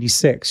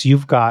 1996.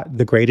 You've got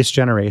The Greatest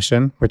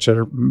Generation, which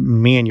are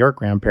me and your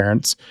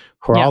grandparents,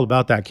 who are all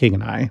about that King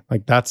and I.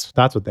 Like that's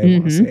what they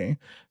want to see,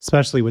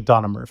 especially with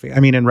Donna Murphy. I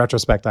mean, in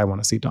retrospect, I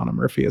want to see Donna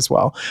Murphy as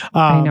well.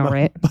 I know,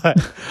 right?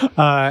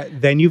 But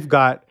then you've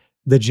got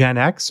the Gen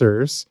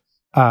Xers.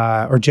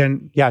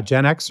 Gen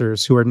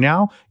Xers who are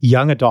now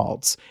young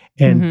adults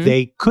and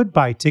they could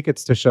buy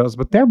tickets to shows,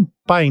 but they're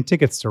buying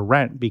tickets to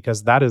Rent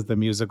because that is the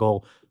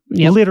musical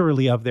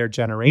literally of their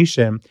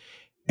generation.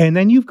 And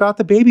then you've got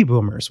the baby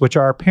boomers, which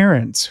are our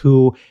parents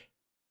who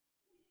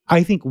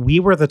I think we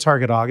were the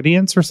target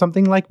audience for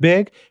something like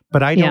Big,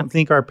 but I don't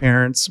think our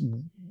parents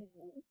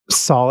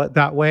saw it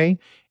that way.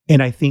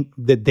 And I think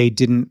that they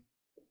didn't.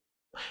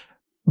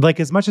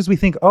 Like, as much as we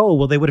think, oh,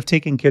 well, they would have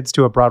taken kids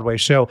to a Broadway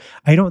show.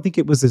 I don't think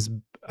it was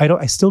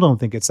I still don't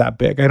think it's that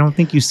big. I don't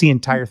think you see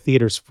entire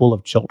theaters full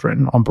of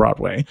children on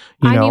Broadway.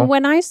 I mean,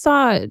 when I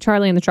saw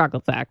Charlie and the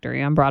Chocolate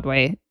Factory on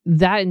Broadway,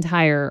 that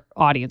entire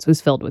audience was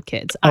filled with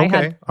kids. I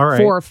had 4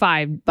 or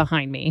 5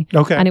 behind me.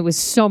 Okay. And it was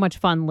so much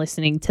fun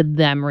listening to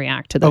them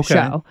react to the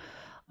show.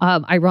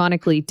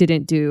 Ironically,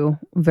 didn't do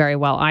very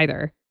well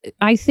either.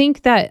 I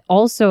think that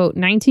also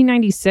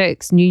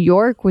 1996, New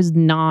York was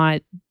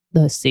not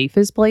the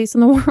safest place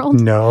in the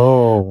world.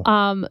 No.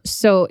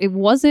 So it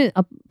wasn't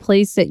a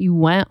place that you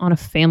went on a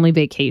family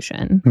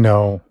vacation.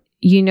 No.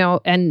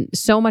 And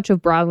so much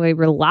of Broadway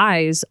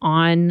relies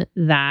on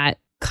that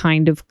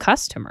kind of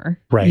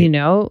customer. Right.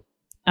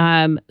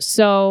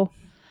 So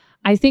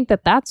I think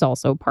that that's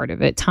also part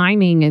of it.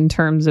 Timing in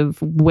terms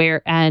of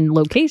where and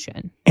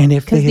location. And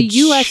if because the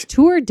U.S.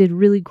 tour did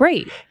really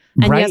great.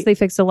 And yes, they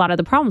fixed a lot of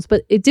the problems,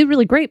 but it did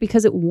really great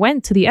because it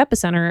went to the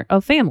epicenter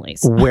of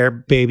families. Where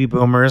baby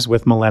boomers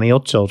with millennial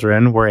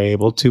children were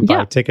able to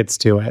buy tickets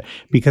to it.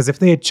 Because if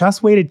they had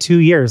just waited 2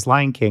 years,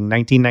 Lion King,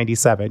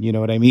 1997, you know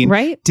what I mean?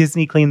 Right.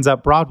 Disney cleans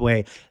up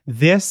Broadway.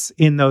 This,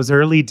 in those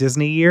early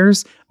Disney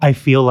years, I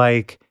feel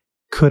like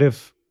could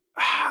have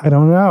I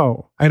don't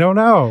know.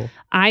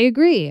 I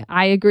agree.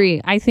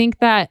 I think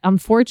that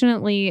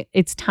unfortunately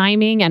it's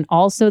timing, and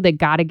also they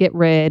got to get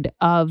rid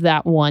of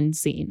that one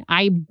scene.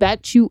 I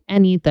bet you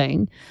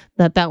anything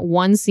that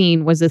one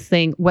scene was a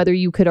thing, whether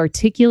you could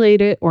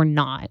articulate it or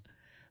not,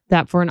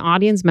 that for an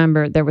audience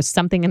member, there was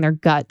something in their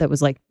gut that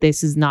was like,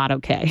 this is not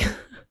okay.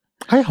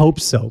 I hope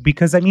so,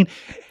 because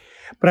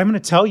but I'm going to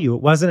tell you,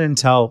 it wasn't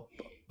until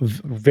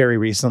very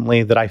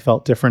recently that I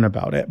felt different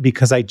about it,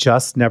 because I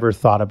just never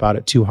thought about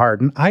it too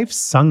hard. And I've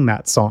sung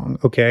that song.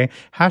 Okay.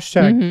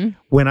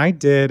 # when I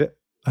did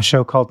a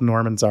show called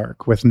Norman's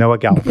Ark with Noah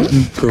Galvin,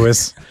 who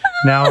is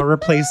now a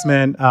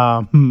replacement,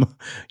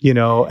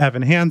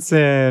 Evan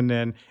Hansen,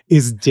 and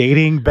is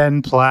dating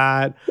Ben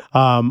Platt,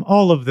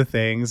 all of the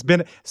things.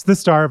 Ben is the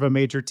star of a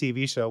major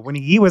TV show. When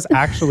he was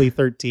actually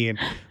 13,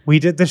 we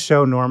did the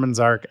show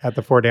Norman's Ark at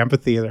the Ford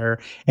Amphitheater,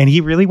 and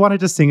he really wanted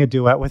to sing a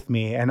duet with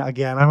me. And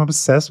again, I'm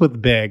obsessed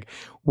with Big.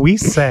 We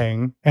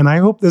sang, and I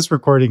hope this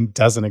recording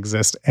doesn't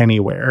exist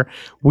anywhere.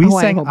 We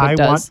sang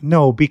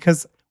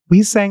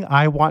we sang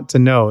I Want to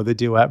Know, the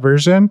duet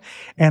version.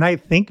 And I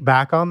think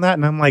back on that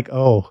and I'm like,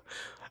 oh,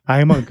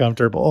 I'm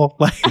uncomfortable.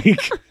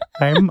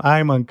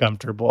 I'm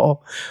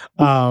uncomfortable.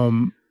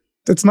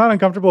 It's not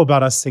uncomfortable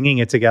about us singing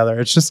it together.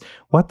 It's just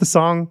what the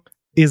song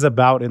is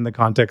about in the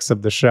context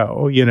of the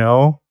show,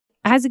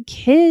 As a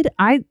kid,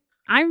 I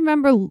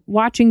remember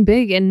watching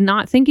Big and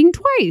not thinking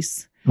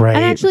twice. Right.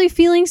 And actually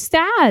feeling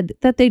sad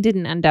that they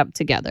didn't end up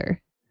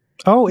together.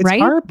 Oh, it's right?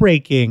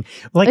 heartbreaking.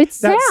 It's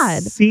that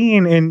sad.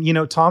 Scene,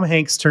 and Tom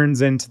Hanks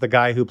turns into the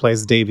guy who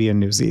plays Davy in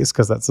Newsies,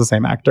 because that's the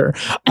same actor.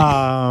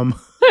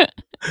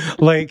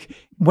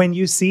 When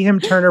you see him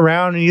turn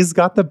around and he's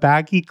got the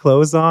baggy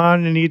clothes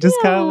on and he just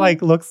kind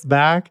of looks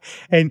back,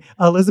 and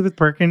Elizabeth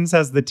Perkins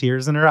has the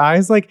tears in her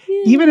eyes.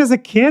 Even as a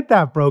kid,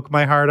 that broke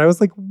my heart. I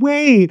was like,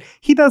 wait,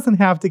 he doesn't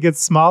have to get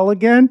small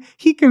again.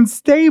 He can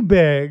stay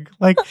big.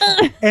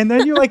 And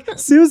then you're like,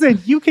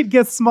 Susan, you could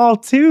get small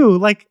too.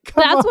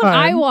 That's what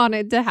I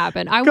wanted to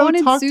happen. I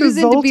wanted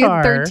Susan to be a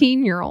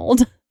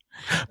 13-year-old.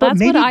 But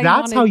maybe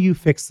that's how you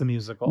fix the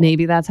musical.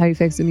 Maybe that's how you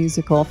fix the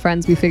musical.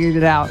 Friends, we figured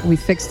it out. We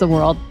fixed the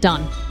world.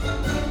 Done.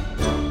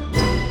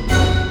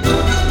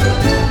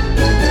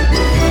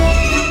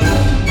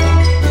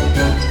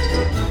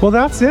 Well,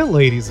 that's it,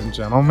 ladies and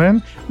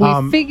gentlemen.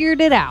 We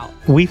figured it out.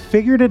 We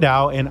figured it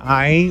out, and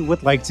I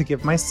would like to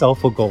give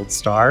myself a gold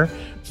star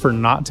for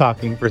not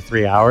talking for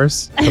 3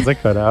 hours, because I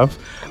could have,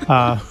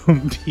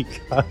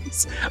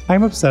 because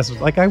I'm obsessed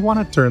with, I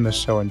want to turn this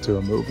show into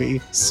a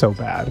movie so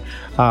bad.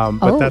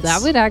 That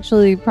would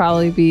actually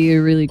probably be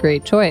a really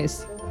great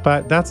choice.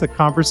 But that's a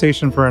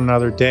conversation for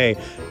another day.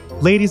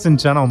 Ladies and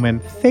gentlemen,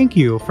 thank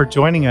you for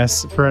joining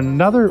us for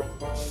another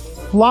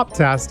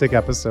floptastic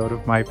episode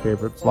of My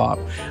Favorite Flop.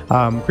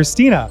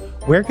 Christina,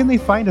 where can they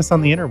find us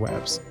on the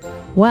interwebs?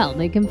 Well,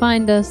 they can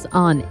find us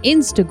on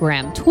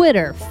Instagram,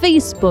 Twitter,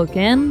 Facebook,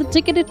 and the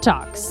Ticketed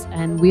Talks.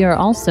 And we are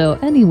also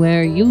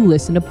anywhere you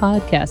listen to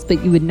podcasts,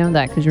 but you would know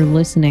that because you're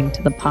listening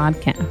to the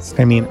podcast.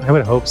 I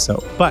would hope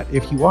so. But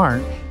if you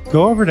aren't,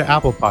 go over to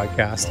Apple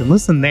Podcast and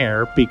listen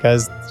there,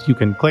 because you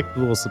can click the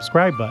little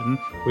subscribe button,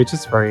 which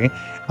is free,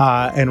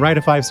 and write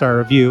a 5-star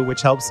review,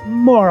 which helps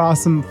more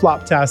awesome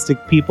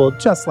floptastic people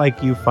just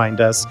like you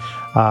find us,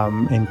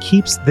 and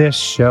keeps this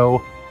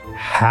show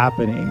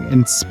happening.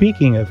 And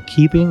speaking of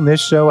keeping this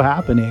show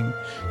happening,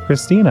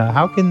 Christina,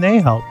 how can they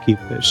help keep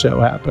this show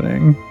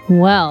happening?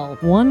 Well,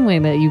 one way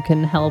that you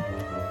can help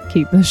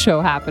keep the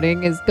show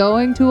happening is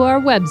going to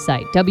our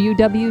website,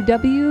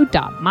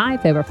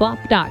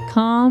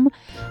 www.myfavoriteflop.com,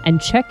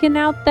 and checking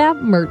out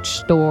that merch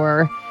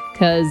store,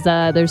 because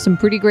there's some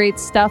pretty great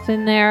stuff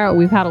in there.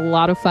 We've had a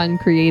lot of fun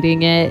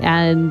creating it,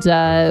 and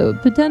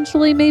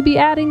potentially maybe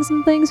adding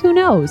some things. Who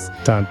knows?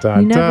 Dun,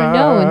 dun, you never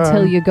know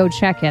until you go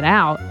check it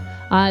out.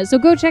 So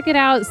go check it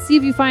out. See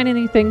if you find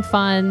anything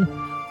fun.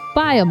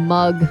 Buy a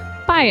mug.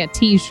 Buy a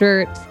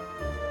t-shirt.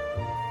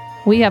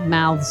 We have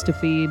mouths to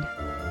feed.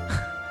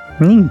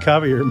 You can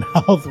cover your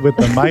mouth with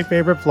the My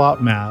Favorite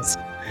Flop mask.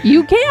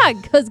 You can,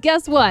 because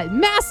guess what?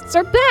 Masks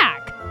are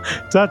back.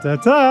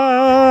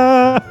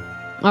 Ta-ta-ta!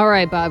 All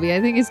right, Bobby, I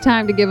think it's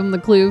time to give them the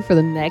clue for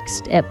the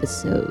next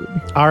episode.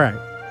 All right.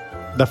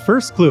 The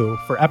first clue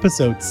for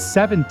episode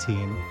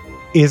 17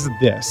 is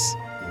this.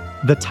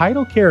 The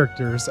title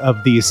characters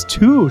of these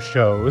two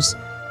shows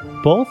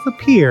both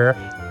appear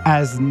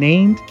as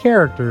named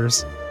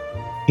characters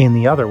in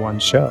the other one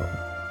show.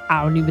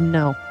 I don't even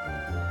know.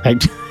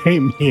 Got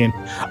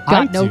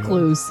no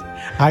clues.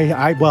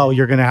 Well,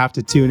 you're going to have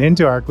to tune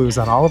into our clues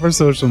on all of our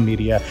social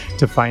media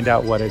to find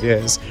out what it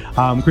is.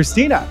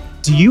 Christina,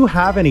 do you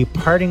have any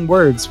parting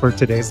words for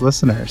today's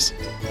listeners?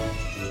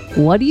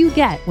 What do you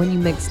get when you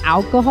mix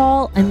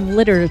alcohol and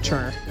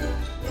literature?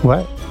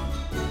 What?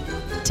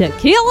 To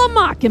Kill a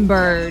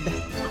Mockingbird.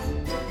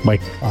 My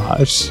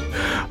gosh.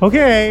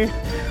 Okay.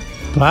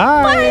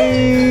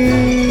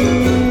 Bye.